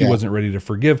bad that she wasn't ready to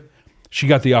forgive. She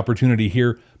got the opportunity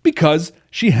here because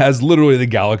she has literally the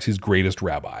galaxy's greatest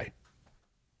rabbi.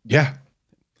 Yeah.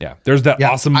 Yeah. There's that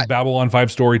awesome Babylon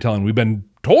 5 storytelling we've been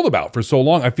told about for so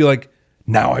long. I feel like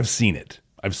now I've seen it.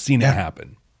 I've seen it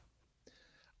happen.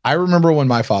 I remember when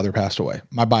my father passed away,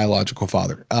 my biological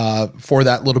father. For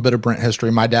that little bit of Brent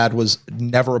history, my dad was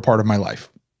never a part of my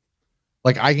life.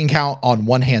 Like, I can count on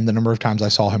one hand the number of times I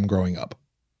saw him growing up.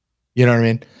 You know what I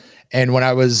mean? And when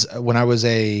I was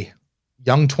a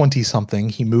young 20-something,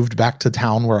 he moved back to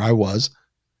town where I was.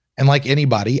 And like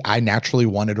anybody, I naturally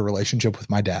wanted a relationship with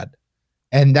my dad.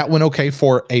 And that went okay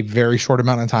for a very short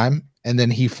amount of time. And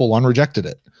then he full on rejected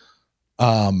it.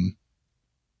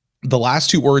 The last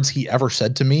 2 words he ever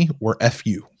said to me were F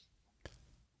you.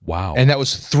 Wow. And that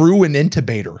was through an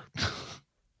intubator.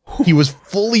 He was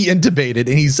fully intubated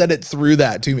and he said it through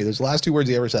that to me. Those last 2 words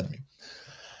he ever said to me.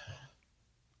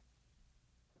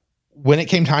 When it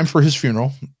came time for his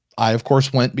funeral, I of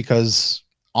course went because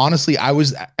honestly, I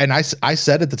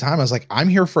said at the time, I was like, I'm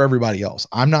here for everybody else.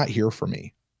 I'm not here for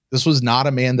me. This was not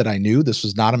a man that I knew. This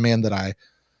was not a man that I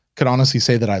could honestly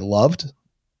say that I loved.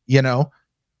 You know,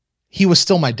 he was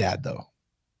still my dad though.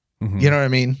 Mm-hmm. You know what I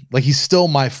mean? Like, he's still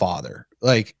my father.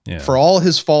 Like, for all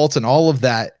his faults and all of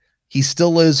that, he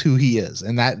still is who he is.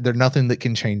 And that there's nothing that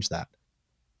can change that.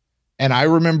 And I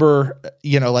remember,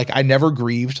 you know, like, I never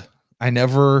grieved. I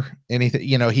never anything,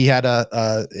 you know, he had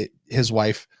his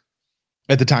wife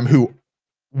at the time, who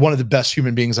one of the best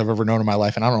human beings I've ever known in my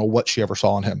life. And I don't know what she ever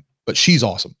saw in him, but she's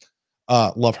awesome.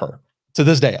 Love her to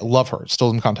this day. I love her. Still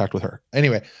in contact with her.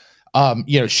 Anyway,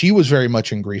 you know, she was very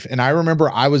much in grief. And I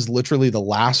remember I was literally the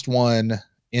last one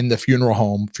in the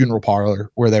funeral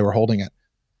parlor where they were holding it.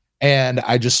 And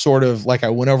I just sort of like, I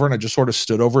went over and I just sort of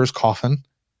stood over his coffin.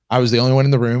 I was the only one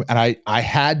in the room. And I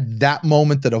had that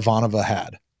moment that Ivanova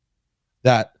had,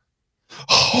 that,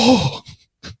 oh,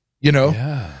 you know,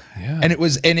 and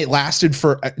it lasted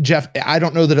for Jeff. I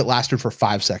don't know that it lasted for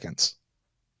 5 seconds,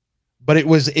 but it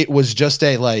was just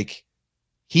a, like,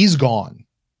 he's gone.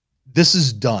 This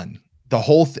is done. The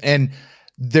whole and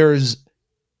there was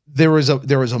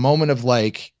a moment of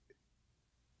like,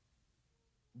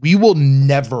 we will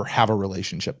never have a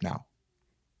relationship now.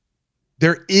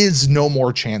 There is no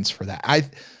more chance for that.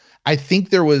 I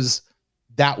think that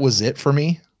was it for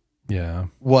me. Yeah.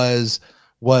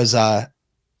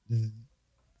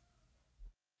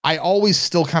 I always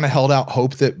still kind of held out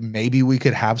hope that maybe we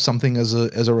could have something as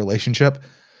a relationship,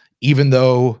 even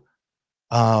though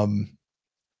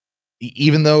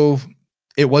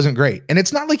it wasn't great. And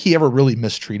it's not like he ever really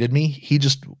mistreated me.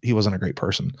 He wasn't a great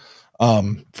person.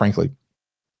 Frankly.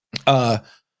 And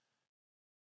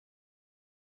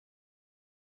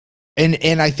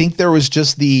I think there was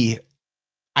just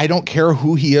I don't care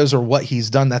who he is or what he's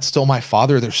done. That's still my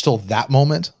father. There's still that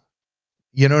moment.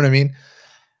 You know what I mean?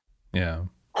 Yeah.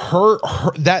 Her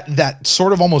that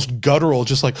sort of almost guttural,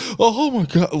 just like, oh my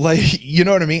God. Like, you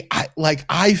know what I mean?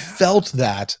 I felt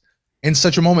that in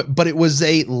such a moment, but it was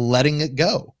a letting it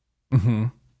go. Mm-hmm.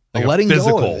 Like letting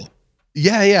physical. go of it.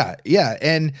 Yeah.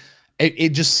 And it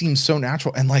just seems so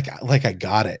natural. And like I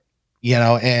got it, you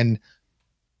know, and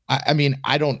I mean,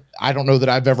 I don't know that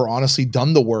I've ever honestly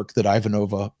done the work that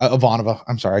Ivanova.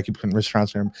 I'm sorry, I keep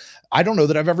mispronouncing him. I don't know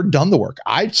that I've ever done the work.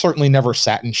 I certainly never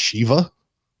sat in Shiva.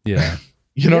 Yeah.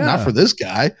 You know, not for this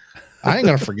guy. I ain't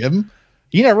gonna forgive him.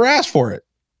 He never asked for it.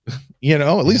 You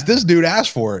know, at least this dude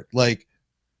asked for it. Like,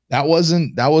 that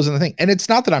wasn't the thing. And it's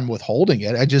not that I'm withholding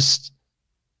it. I just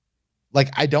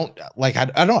I don't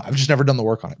I've just never done the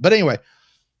work on it. But anyway,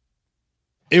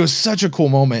 it was such a cool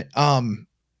moment.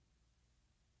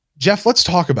 Jeff, let's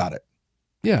talk about it.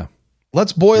 Yeah.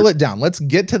 Let's boil it down. Let's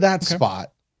get to that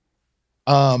spot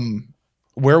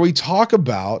where we talk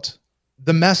about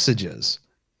the messages.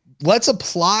 Let's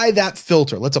apply that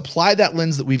filter. Let's apply that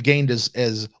lens that we've gained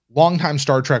as longtime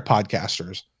Star Trek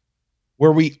podcasters,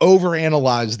 where we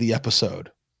overanalyze the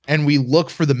episode and we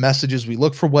look for the messages. We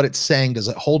look for what it's saying. Does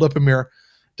it hold up a mirror?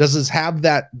 Does it have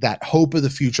that hope of the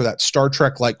future, that Star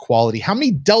Trek-like quality? How many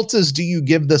deltas do you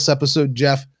give this episode,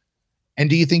 Jeff? And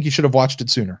do you think you should have watched it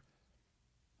sooner?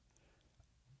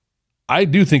 I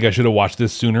do think I should have watched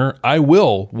this sooner. I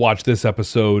will watch this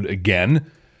episode again.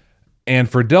 And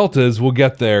for deltas, we'll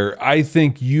get there. I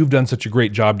think you've done such a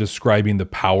great job describing the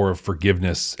power of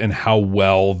forgiveness and how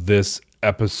well this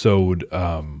episode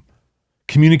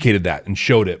communicated that and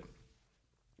showed it.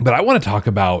 But I want to talk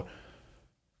about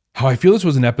how I feel this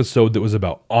was an episode that was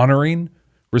about honoring,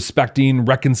 respecting,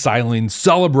 reconciling,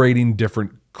 celebrating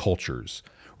different cultures,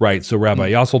 right? So Rabbi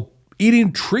Yossel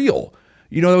eating treel,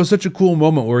 you know, that was such a cool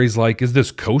moment where he's like, is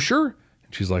this kosher?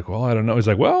 And she's like, well, I don't know. He's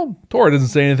like, well, Torah doesn't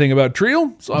say anything about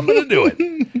treel, so I'm going to do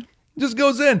it. Just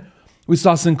goes in. We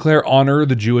saw Sinclair honor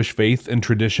the Jewish faith and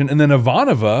tradition. And then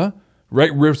Ivanova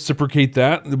right? Reciprocate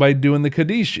that by doing the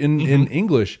Kaddish in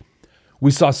English. We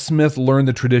saw Smith learn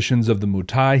the traditions of the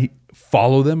Mutai,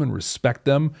 follow them and respect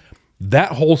them.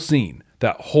 That whole scene,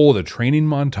 the training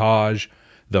montage,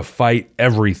 the fight,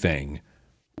 everything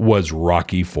was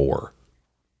Rocky IV.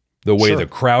 The way the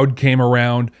crowd came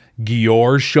around,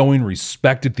 Gior showing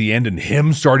respect at the end and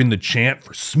him starting the chant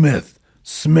for Smith,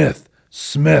 Smith,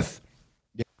 Smith.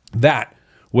 Yeah. That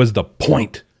was the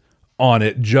point on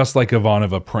it, just like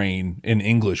Ivanova praying in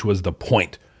English was the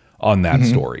point on that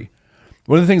story.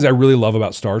 One of the things I really love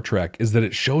about Star Trek is that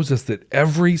it shows us that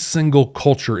every single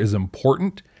culture is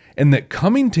important and that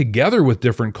coming together with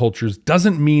different cultures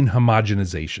doesn't mean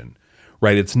homogenization,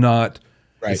 right? It's not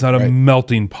a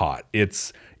melting pot.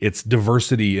 It's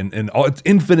diversity and all, it's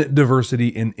infinite diversity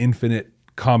in infinite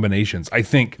combinations. I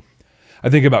think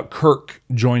about Kirk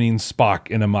joining Spock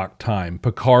in Amok Time,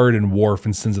 Picard and Worf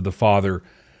in Sins of the Father.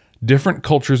 Different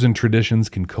cultures and traditions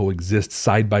can coexist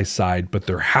side by side, but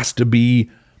there has to be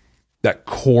that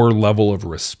core level of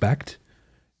respect.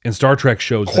 And Star Trek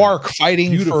shows Quark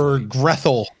fighting for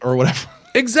Grethel or whatever.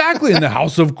 Exactly, in the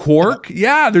House of Quark.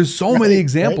 Yeah, there's so many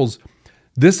examples.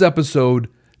 This episode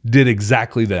did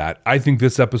exactly that. I think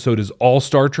this episode is all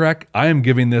Star Trek. I am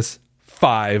giving this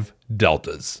 5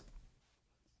 deltas.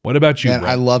 What about you, Man,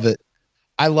 Brent? I love it.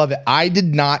 I love it. I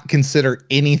did not consider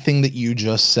anything that you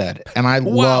just said. And I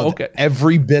love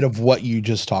every bit of what you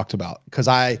just talked about, because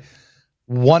I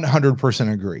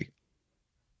 100% agree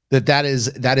that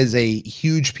is a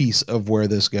huge piece of where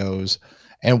this goes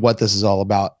and what this is all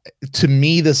about. To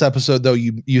me, this episode, though,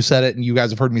 you said it and you guys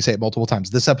have heard me say it multiple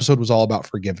times, this episode was all about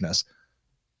forgiveness.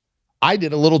 I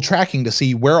did a little tracking to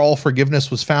see where all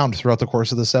forgiveness was found throughout the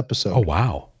course of this episode. Oh,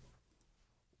 wow.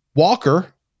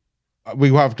 Walker, we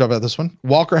have to talk about this one.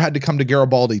 Walker had to come to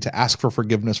Garibaldi to ask for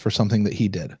forgiveness for something that he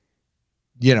did.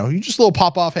 You know, you just a little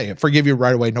pop off. Hey, I forgive you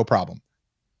right away. No problem.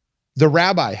 The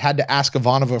rabbi had to ask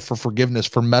Ivanova for forgiveness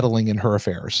for meddling in her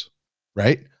affairs,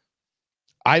 right?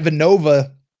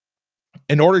 Ivanova,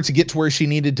 in order to get to where she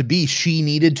needed to be, she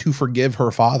needed to forgive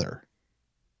her father.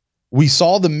 We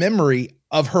saw the memory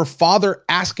of her father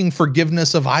asking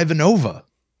forgiveness of Ivanova.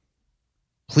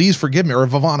 Please forgive me, or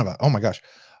of Ivanova. Oh my gosh.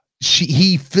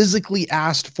 He physically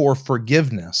asked for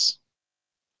forgiveness.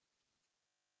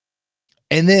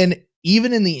 And then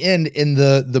even in the end, in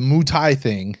the Mutai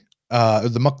thing,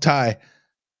 the Muktai,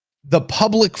 the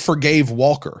public forgave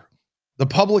Walker. The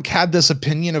public had this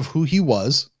opinion of who he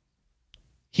was.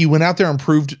 He went out there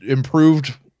and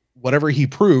improved whatever he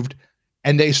proved,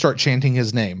 and they start chanting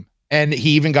his name. And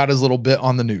he even got his little bit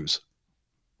on the news.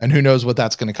 And who knows what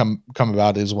that's going to come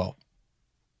about as well.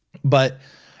 But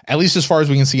at least as far as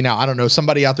we can see now, I don't know.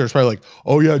 Somebody out there is probably like,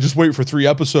 oh yeah, just wait for 3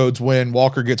 episodes when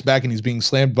Walker gets back and he's being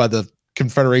slammed by the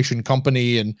Confederation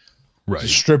company and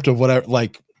stripped of whatever,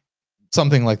 like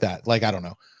something like that. Like, I don't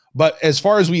know. But as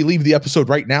far as we leave the episode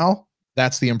right now,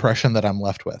 that's the impression that I'm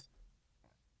left with.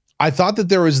 I thought that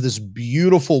there was this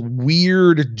beautiful,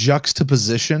 weird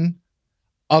juxtaposition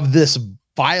of this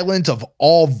violent of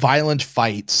all violent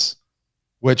fights,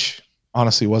 which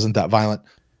honestly wasn't that violent,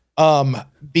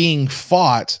 being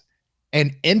fought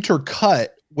and intercut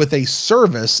with a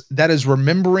service that is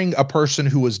remembering a person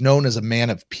who was known as a man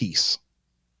of peace.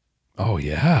 Oh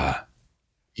yeah.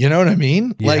 You know what I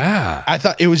mean? Yeah. Like, I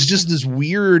thought it was just this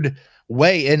weird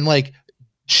way. And like,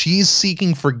 she's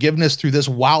seeking forgiveness through this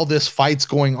while this fight's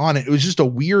going on. It was just a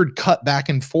weird cut back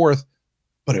and forth,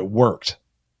 but it worked.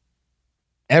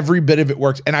 Every bit of it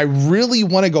worked. And I really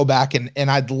want to go back and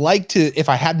I'd like to, if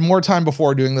I had more time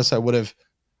before doing this, I would have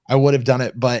done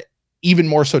it. But even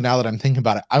more so now that I'm thinking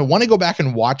about it, I want to go back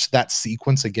and watch that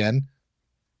sequence again,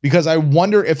 because I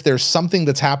wonder if there's something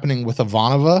that's happening with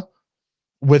Ivanova,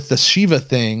 with the Shiva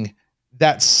thing,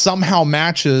 that somehow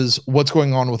matches what's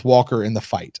going on with Walker in the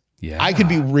fight. Yeah. I could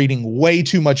be reading way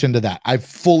too much into that. I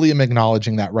fully am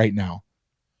acknowledging that right now.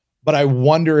 But I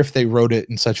wonder if they wrote it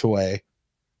in such a way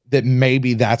that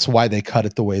maybe that's why they cut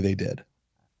it the way they did.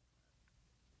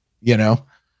 You know?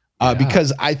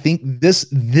 Because I think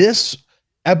this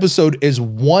episode is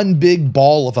one big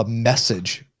ball of a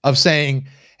message of saying,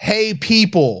 hey,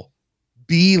 people,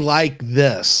 be like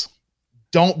this.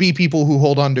 Don't be people who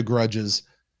hold on to grudges.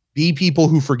 Be people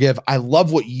who forgive. I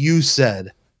love what you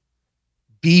said.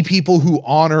 Be people who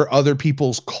honor other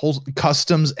people's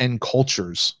customs and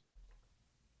cultures.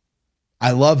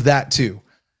 I love that too.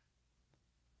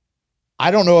 I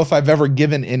don't know if I've ever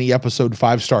given any episode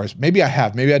 5 stars. Maybe I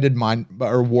have. Maybe I did mine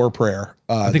or War Prayer.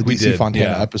 I think the we DC did.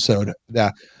 Fontana episode.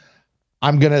 Yeah.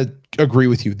 I'm going to agree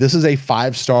with you. This is a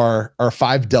 5-star or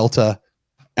 5 Delta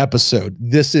episode.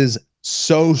 This is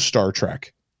so Star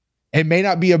Trek. It may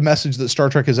not be a message that Star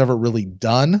Trek has ever really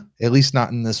done, at least not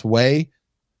in this way,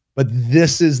 but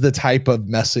this is the type of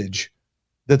message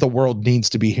that the world needs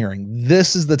to be hearing.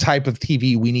 This is the type of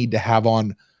TV we need to have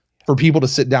on for people to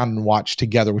sit down and watch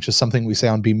together, which is something we say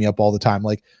on Beam Me Up all the time.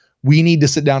 Like, we need to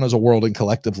sit down as a world and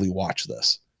collectively watch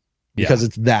this because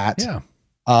it's that.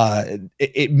 Yeah.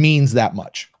 It means that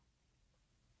much.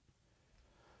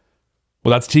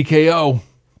 Well, that's TKO.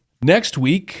 Next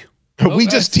week, we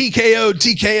just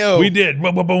TKO. We did.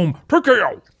 Boom, boom, boom.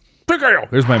 TKO.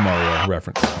 There's my Mario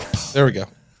reference. There we go.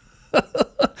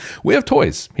 We have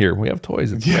toys here. We have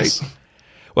toys. It's great.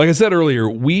 Like I said earlier,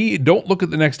 we don't look at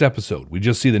the next episode. We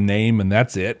just see the name and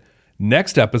that's it.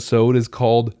 Next episode is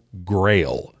called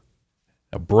Grail.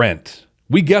 Now, Brent,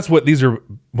 we guess what they're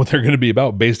going to be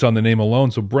about based on the name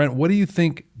alone. So, Brent, what do you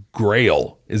think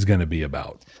Grail is going to be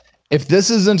about? If this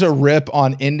isn't a rip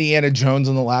on Indiana Jones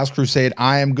and the Last Crusade,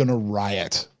 I am going to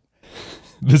riot.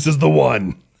 This is the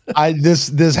one.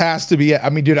 This has to be it. I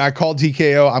mean, dude, I called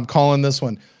TKO. I'm calling this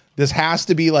one. This has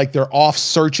to be like they're off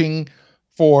searching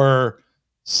for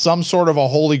some sort of a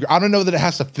holy. I don't know that it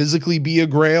has to physically be a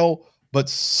grail, but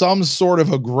some sort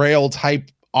of a grail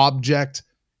type object.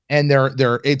 And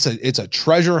it's a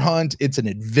treasure hunt. It's an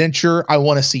adventure. I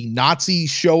want to see Nazis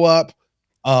show up.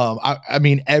 I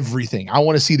mean, everything. I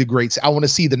want to see the greats. I want to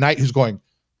see the knight who's going,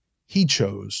 he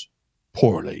chose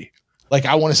poorly. Like,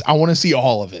 I want to see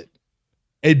all of it.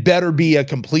 It better be a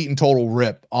complete and total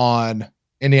rip on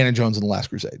Indiana Jones and the Last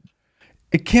Crusade.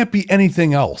 It can't be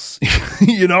anything else.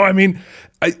 You know, I mean,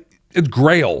 it's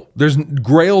Grail.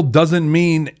 Grail doesn't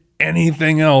mean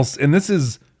anything else. And this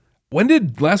is, when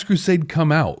did Last Crusade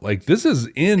come out? Like, this is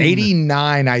in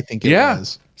 89, I think it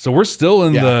was. So we're still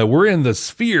in we're in the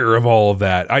sphere of all of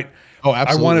that.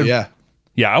 Absolutely.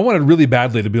 I wanted really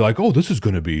badly to be like, oh, this is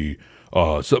going to be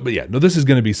this is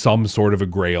going to be some sort of a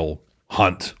Grail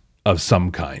hunt of some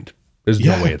kind. There's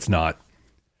no way it's not.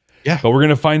 Yeah. But we're going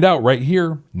to find out right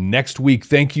here next week.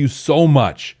 Thank you so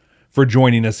much for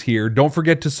joining us here. Don't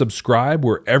forget to subscribe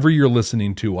wherever you're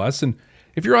listening to us. And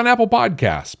if you're on Apple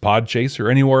Podcasts, Podchaser, or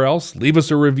anywhere else, leave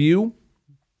us a review,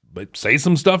 but say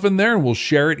some stuff in there and we'll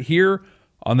share it here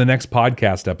on the next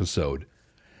podcast episode.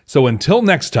 So until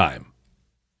next time.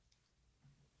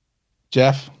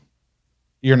 Jeff,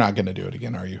 you're not going to do it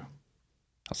again, are you?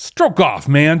 Stroke off,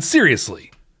 man.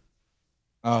 Seriously.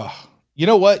 You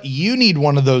know what? You need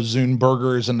one of those Zune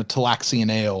burgers and a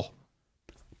Talaxian ale.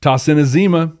 Toss in a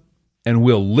Zima and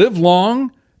we'll live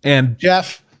long. And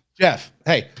Jeff,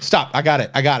 hey, stop. I got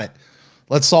it.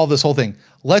 Let's solve this whole thing.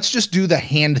 Let's just do the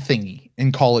hand thingy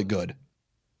and call it good.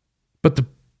 But the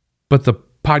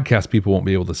podcast people won't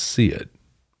be able to see it.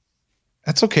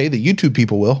 That's okay. The YouTube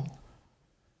people will.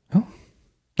 Oh,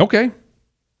 okay.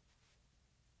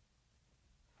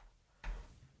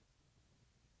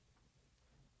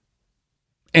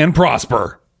 And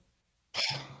prosper.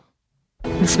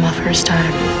 This is my first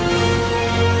time.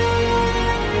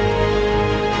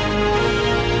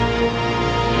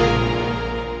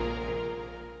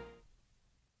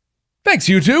 Thanks,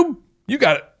 YouTube. You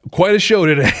got quite a show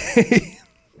today.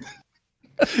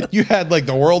 You had like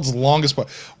the world's longest.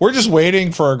 We're just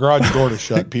waiting for our garage door to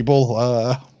shut. People,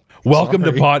 welcome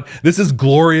to Pod. This is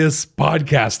glorious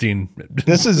podcasting.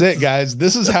 This is it, guys.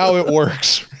 This is how it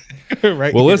works.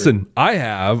 Right. Well, listen, I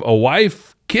have a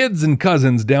wife, kids, and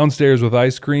cousins downstairs with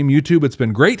ice cream. YouTube, it's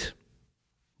been great.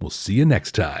 We'll see you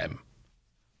next time.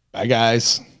 Bye,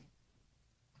 guys.